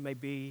 so that we may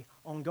be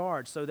on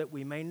guard, so that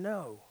we may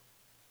know.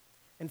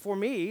 And for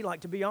me,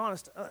 like, to be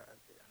honest,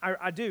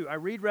 I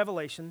read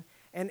Revelation,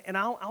 and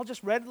I'll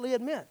just readily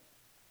admit,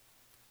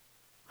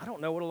 I don't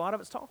know what a lot of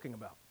it's talking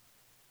about.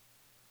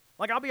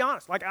 Like, I'll be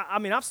honest. Like, I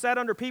mean, I've sat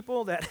under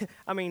people that,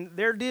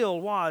 their deal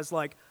was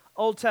like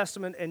Old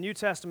Testament and New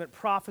Testament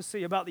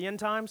prophecy about the end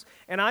times,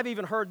 and I've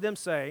even heard them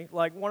say,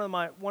 like one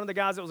of the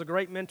guys that was a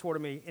great mentor to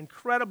me,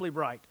 incredibly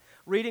bright,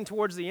 reading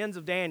towards the ends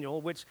of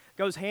Daniel, which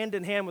goes hand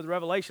in hand with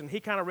Revelation. He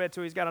kind of read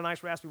too. He's got a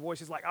nice raspy voice.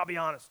 He's like, I'll be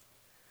honest.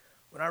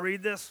 When I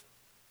read this,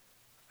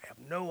 I have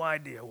no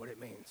idea what it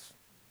means,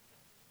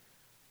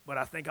 but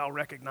I think I'll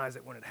recognize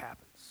it when it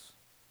happens.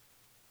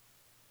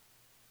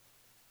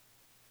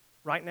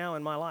 Right now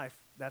in my life,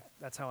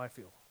 that's how I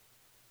feel.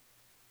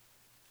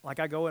 Like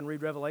I go and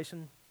read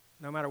Revelation,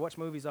 no matter which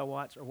movies I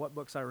watch or what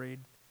books I read,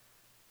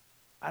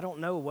 I don't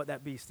know what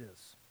that beast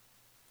is.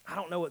 I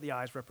don't know what the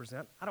eyes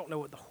represent. I don't know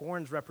what the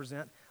horns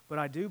represent, but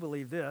I do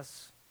believe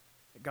this,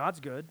 that God's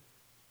good.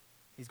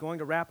 He's going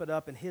to wrap it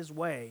up in His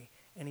way,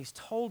 and He's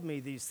told me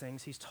these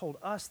things. He's told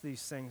us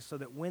these things so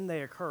that when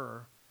they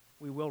occur,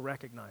 we will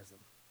recognize them.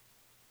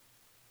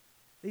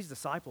 These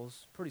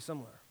disciples, pretty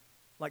similar.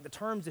 Like the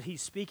terms that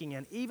He's speaking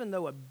in, even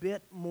though a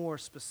bit more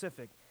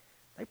specific,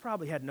 they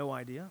probably had no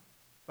idea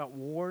about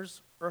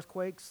wars,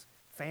 earthquakes,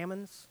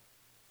 famines,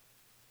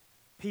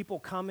 people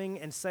coming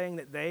and saying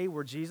that they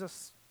were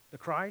Jesus, the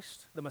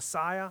Christ, the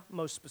Messiah,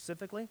 most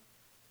specifically.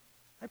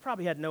 They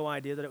probably had no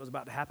idea that it was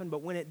about to happen,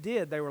 but when it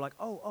did, they were like,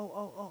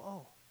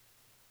 oh,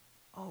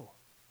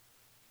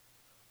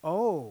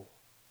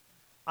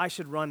 I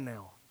should run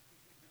now.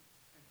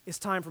 It's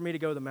time for me to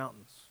go to the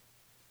mountains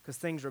because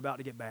things are about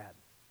to get bad.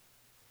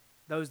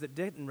 Those that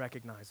didn't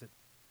recognize it,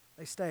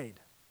 they stayed,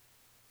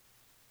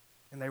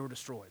 and they were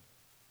destroyed.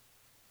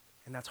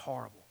 And that's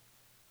horrible.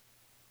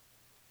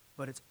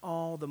 But it's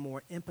all the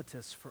more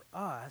impetus for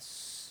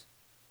us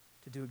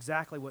to do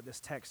exactly what this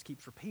text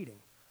keeps repeating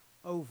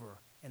over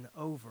and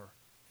over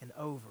and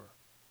over.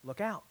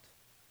 Look out.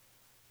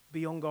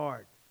 Be on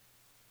guard.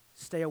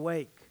 Stay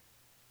awake.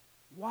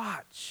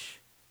 Watch.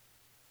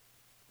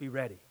 Be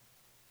ready.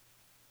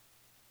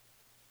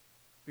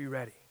 Be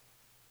ready.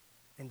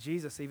 And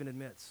Jesus even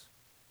admits,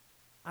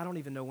 I don't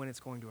even know when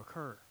it's going to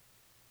occur.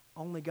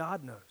 Only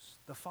God knows.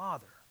 The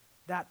Father,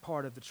 that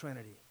part of the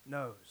Trinity,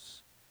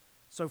 knows.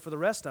 So for the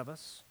rest of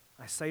us,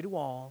 I say to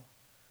all,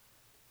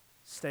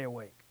 stay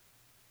awake.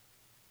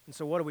 And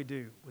so what do we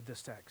do with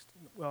this text?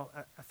 Well,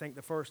 I think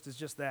the first is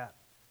just that.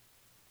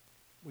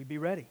 We be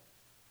ready.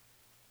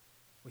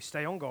 We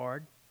stay on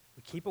guard.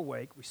 We keep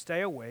awake. We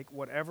stay awake,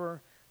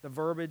 whatever the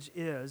verbiage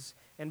is.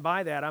 And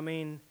by that, I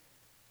mean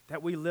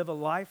that we live a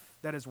life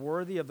that is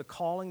worthy of the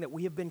calling that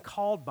we have been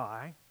called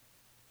by,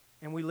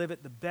 and we live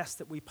it the best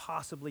that we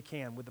possibly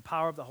can with the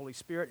power of the Holy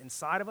Spirit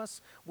inside of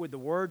us, with the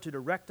Word to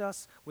direct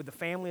us, with the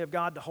family of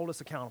God to hold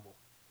us accountable.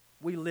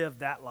 We live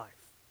that life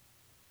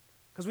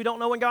because we don't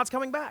know when God's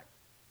coming back.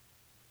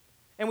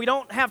 And we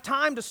don't have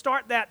time to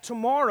start that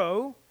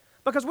tomorrow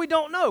because we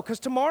don't know, because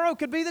tomorrow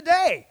could be the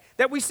day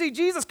that we see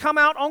Jesus come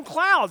out on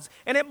clouds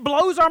and it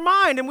blows our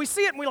mind and we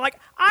see it and we're like,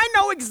 I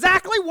know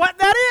exactly what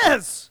that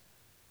is.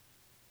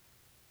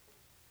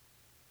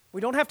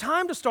 We don't have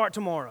time to start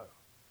tomorrow.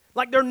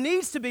 Like there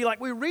needs to be,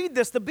 like we read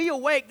this, the be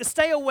awake, the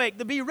stay awake,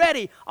 the be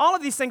ready, all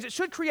of these things, it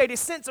should create a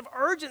sense of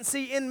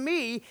urgency in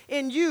me,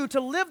 in you,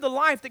 to live the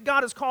life that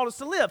God has called us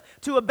to live,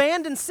 to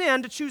abandon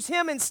sin, to choose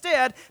Him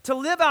instead, to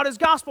live out His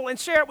gospel and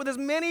share it with as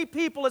many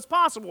people as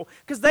possible,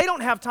 because they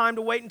don't have time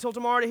to wait until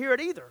tomorrow to hear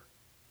it either.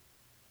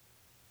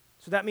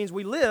 So that means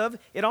we live.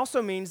 It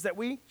also means that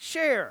we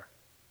share.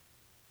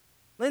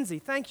 Lindsay,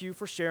 thank you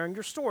for sharing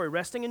your story.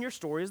 Resting in your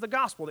story is the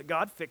gospel, that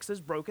God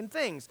fixes broken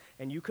things,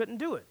 and you couldn't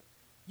do it.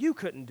 You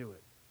couldn't do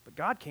it, but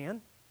God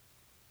can.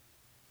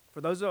 For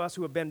those of us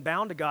who have been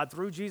bound to God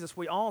through Jesus,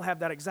 we all have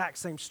that exact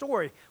same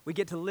story. We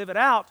get to live it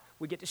out.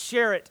 We get to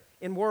share it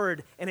in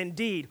word and in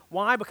deed.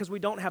 Why? Because we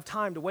don't have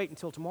time to wait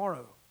until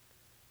tomorrow.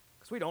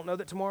 Because we don't know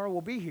that tomorrow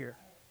will be here.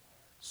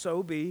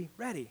 So be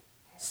ready.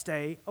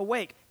 Stay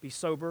awake. Be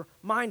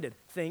sober-minded.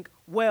 Think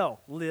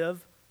well.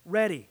 Live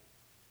ready.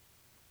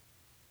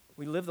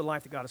 We live the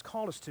life that God has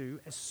called us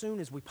to as soon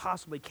as we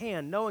possibly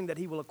can, knowing that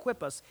He will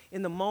equip us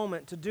in the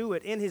moment to do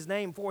it in His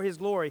name for His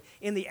glory,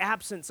 in the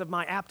absence of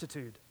my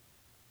aptitude.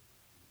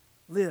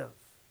 Live.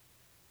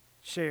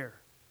 Share.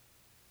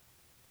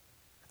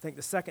 I think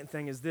the second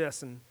thing is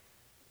this, and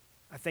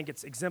I think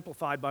it's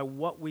exemplified by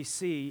what we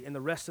see in the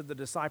rest of the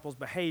disciples'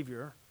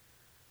 behavior.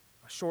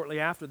 Shortly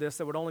after this,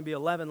 there would only be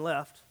 11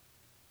 left,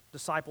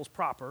 disciples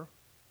proper,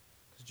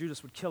 because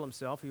Judas would kill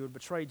himself. He would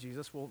betray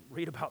Jesus. We'll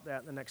read about that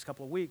in the next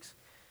couple of weeks.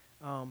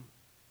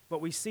 But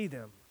we see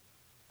them.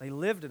 They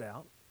lived it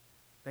out.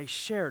 They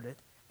shared it.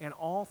 And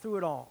all through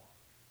it all,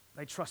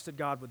 they trusted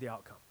God with the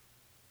outcome.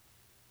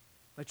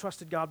 They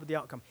trusted God with the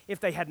outcome. If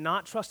they had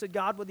not trusted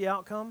God with the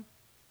outcome,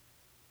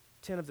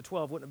 10 of the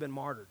 12 wouldn't have been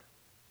martyred.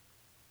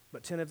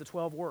 But 10 of the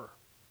 12 were.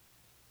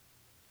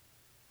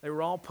 They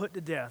were all put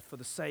to death for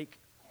the sake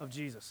of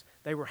Jesus.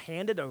 They were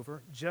handed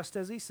over, just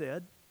as He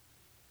said.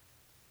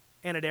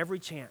 And at every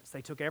chance,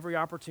 they took every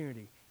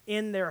opportunity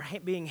in their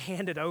being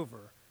handed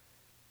over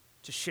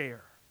to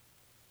share,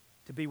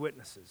 to be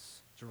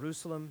witnesses.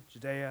 Jerusalem,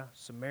 Judea,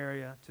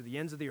 Samaria, to the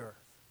ends of the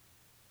earth.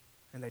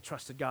 And they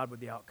trusted God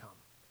with the outcome.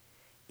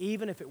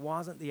 Even if it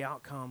wasn't the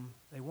outcome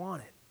they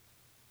wanted,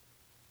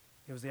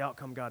 it was the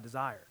outcome God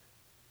desired.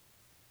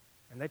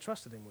 And they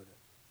trusted Him with it.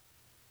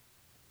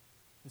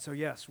 And so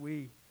yes,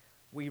 we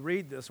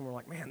read this and we're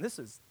like, man, this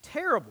is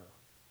terrible.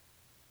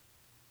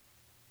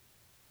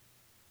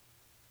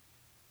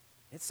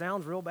 It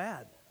sounds real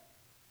bad.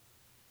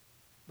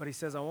 But He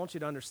says, I want you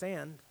to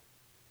understand,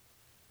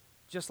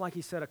 just like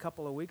He said a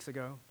couple of weeks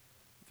ago,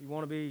 if you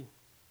want to be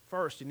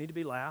first, you need to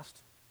be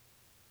last.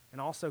 And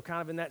also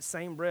kind of in that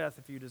same breath,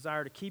 if you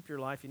desire to keep your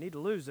life, you need to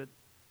lose it.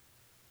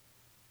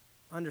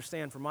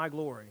 understand for my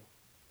glory,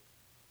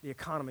 the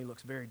economy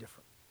looks very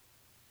different.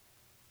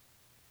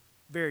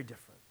 Very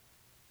different.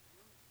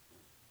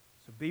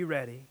 So be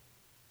ready.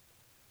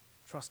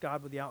 Trust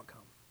God with the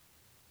outcome.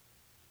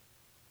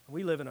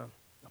 We live in a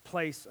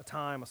place, a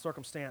time, a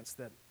circumstance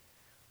that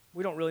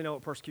we don't really know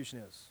what persecution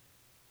is.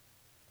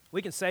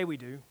 We can say we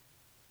do.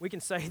 We can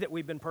say that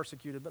we've been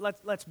persecuted, but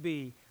let's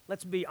be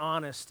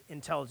honest,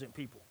 intelligent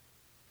people.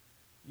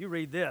 You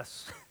read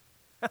this,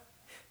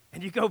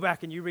 and you go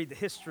back and you read the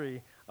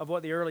history of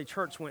what the early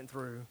church went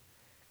through,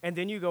 and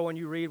then you go and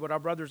you read what our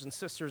brothers and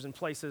sisters in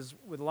places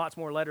with lots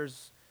more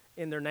letters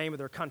in their name of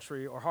their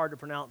country or hard to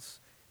pronounce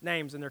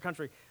names in their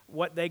country,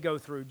 what they go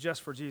through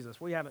just for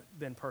Jesus. We haven't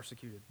been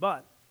persecuted,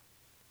 but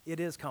it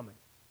is coming.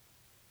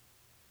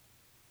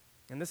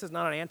 And this is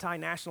not an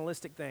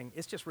anti-nationalistic thing.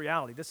 It's just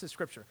reality. This is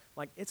Scripture.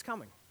 Like, it's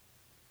coming.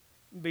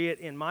 Be it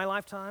in my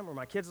lifetime or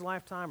my kids'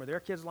 lifetime or their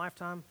kids'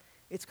 lifetime,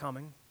 it's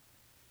coming.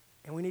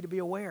 And we need to be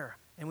aware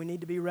and we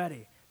need to be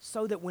ready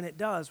so that when it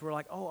does, we're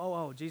like,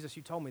 oh, Jesus,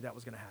 you told me that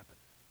was going to happen.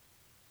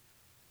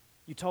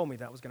 You told me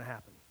that was going to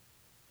happen.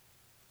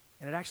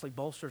 And it actually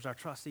bolsters our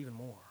trust even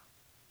more,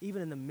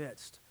 even in the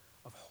midst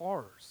of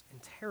horrors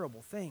and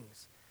terrible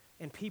things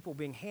and people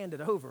being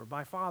handed over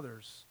by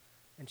fathers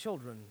and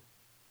children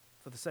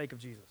for the sake of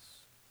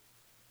Jesus.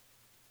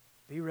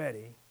 Be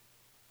ready,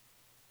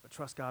 but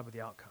trust God with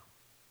the outcome.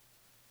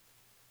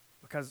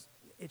 Because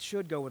it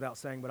should go without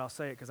saying, but I'll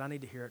say it because I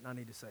need to hear it and I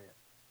need to say it.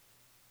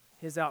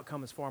 His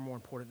outcome is far more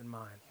important than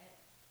mine.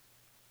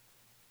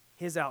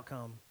 His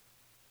outcome,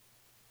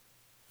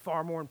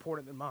 far more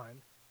important than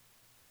mine.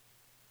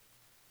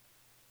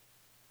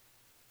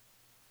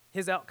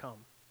 His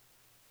outcome,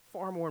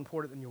 far more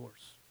important than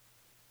yours.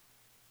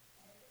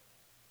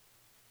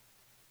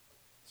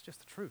 It's just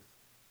the truth.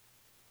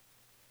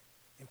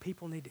 And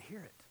people need to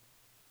hear it.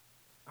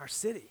 Our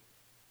city,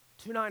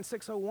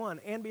 29601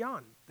 and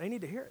beyond, they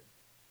need to hear it.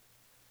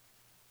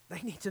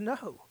 They need to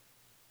know.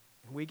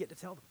 And we get to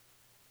tell them.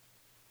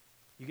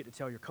 You get to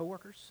tell your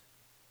coworkers.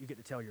 You get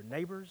to tell your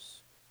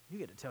neighbors. You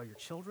get to tell your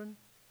children.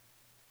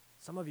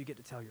 Some of you get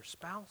to tell your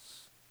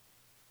spouse.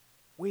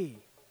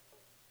 We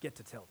get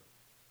to tell them.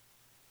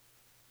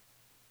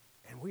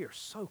 And we are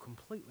so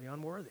completely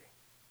unworthy.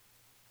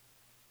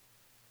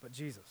 But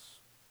Jesus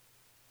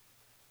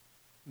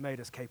made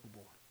us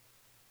capable,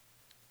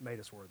 made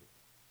us worthy.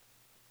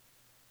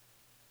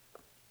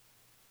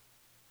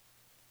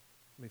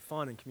 It'll be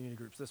fun in community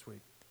groups this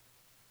week.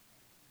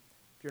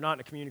 If you're not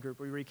in a community group,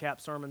 we recap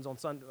sermons on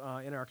Sunday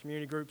in our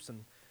community groups,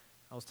 and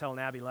I was telling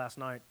Abby last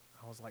night,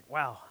 I was like,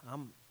 wow,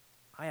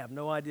 I have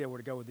no idea where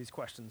to go with these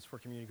questions for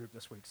community group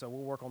this week, so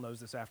we'll work on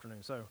those this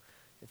afternoon. So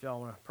if y'all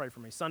want to pray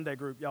for me. Sunday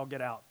group, y'all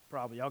get out,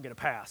 probably. Y'all get a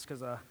pass,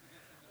 because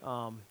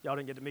y'all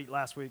didn't get to meet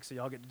last week, so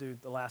y'all get to do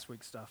the last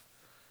week's stuff.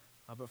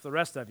 But for the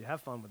rest of you, have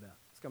fun with that.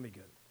 It's going to be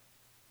good.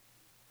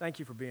 Thank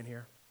you for being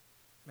here.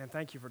 Man,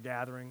 thank you for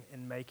gathering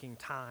and making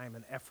time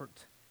and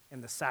effort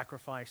and the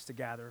sacrifice to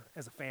gather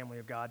as a family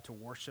of God to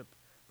worship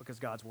because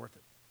God's worth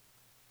it.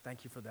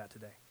 Thank you for that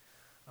today.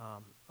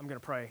 I'm going to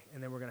pray,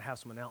 and then we're going to have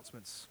some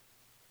announcements.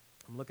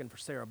 I'm looking for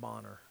Sarah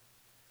Bonner.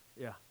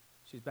 Yeah,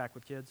 she's back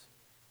with kids.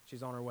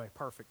 She's on her way.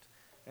 Perfect.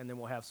 And then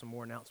we'll have some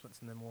more announcements,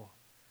 and then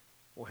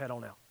we'll head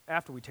on out.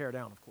 After we tear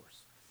down, of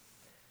course.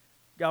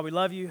 God, we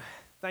love you.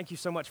 Thank you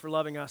so much for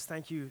loving us.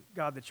 Thank you,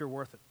 God, that you're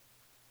worth it.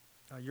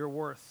 You're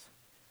worth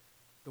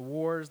the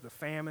wars, the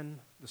famine,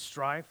 the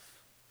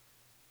strife.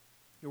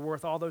 You're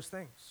worth all those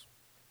things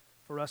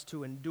for us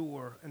to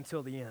endure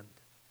until the end.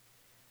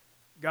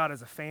 God,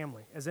 as a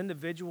family, as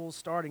individuals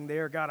starting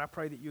there, God, I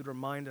pray that you'd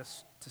remind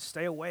us to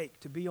stay awake,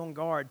 to be on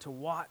guard, to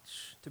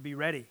watch, to be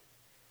ready,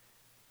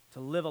 to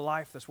live a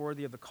life that's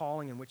worthy of the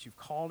calling in which you've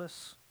called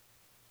us.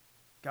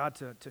 God,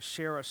 to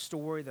share a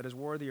story that is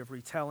worthy of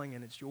retelling,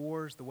 and it's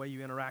yours, the way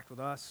you interact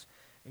with us.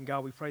 And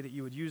God, we pray that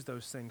you would use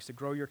those things to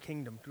grow your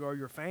kingdom, to grow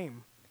your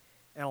fame,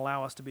 and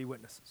allow us to be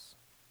witnesses.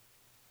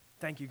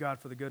 Thank you, God,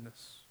 for the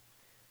goodness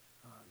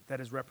that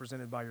is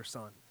represented by your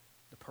Son,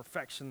 the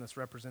perfection that's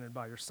represented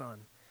by your Son,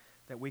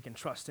 that we can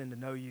trust in to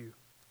know you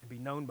and be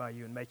known by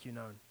you and make you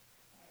known.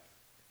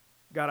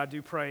 God, I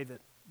do pray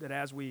that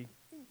as we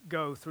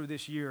go through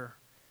this year,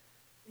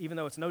 even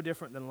though it's no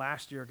different than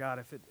last year, God,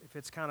 if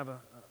it's kind of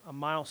a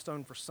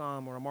milestone for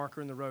some or a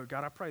marker in the road,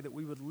 God, I pray that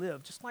we would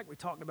live just like we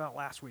talked about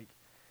last week,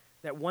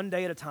 that one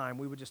day at a time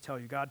we would just tell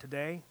you, God,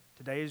 today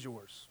is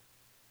yours.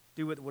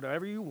 Do with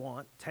whatever you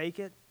want. Take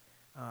it.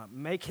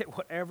 Make it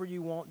whatever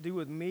you want. Do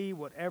with me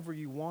whatever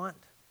you want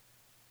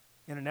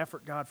in an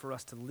effort, God, for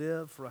us to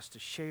live, for us to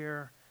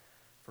share,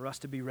 for us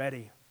to be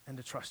ready and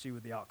to trust you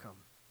with the outcome.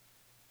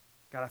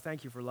 God, I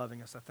thank you for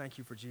loving us. I thank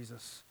you for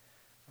Jesus.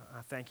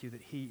 I thank you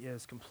that he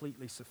is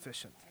completely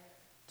sufficient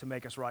to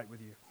make us right with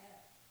you.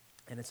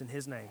 And it's in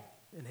his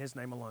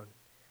name alone.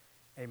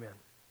 Amen.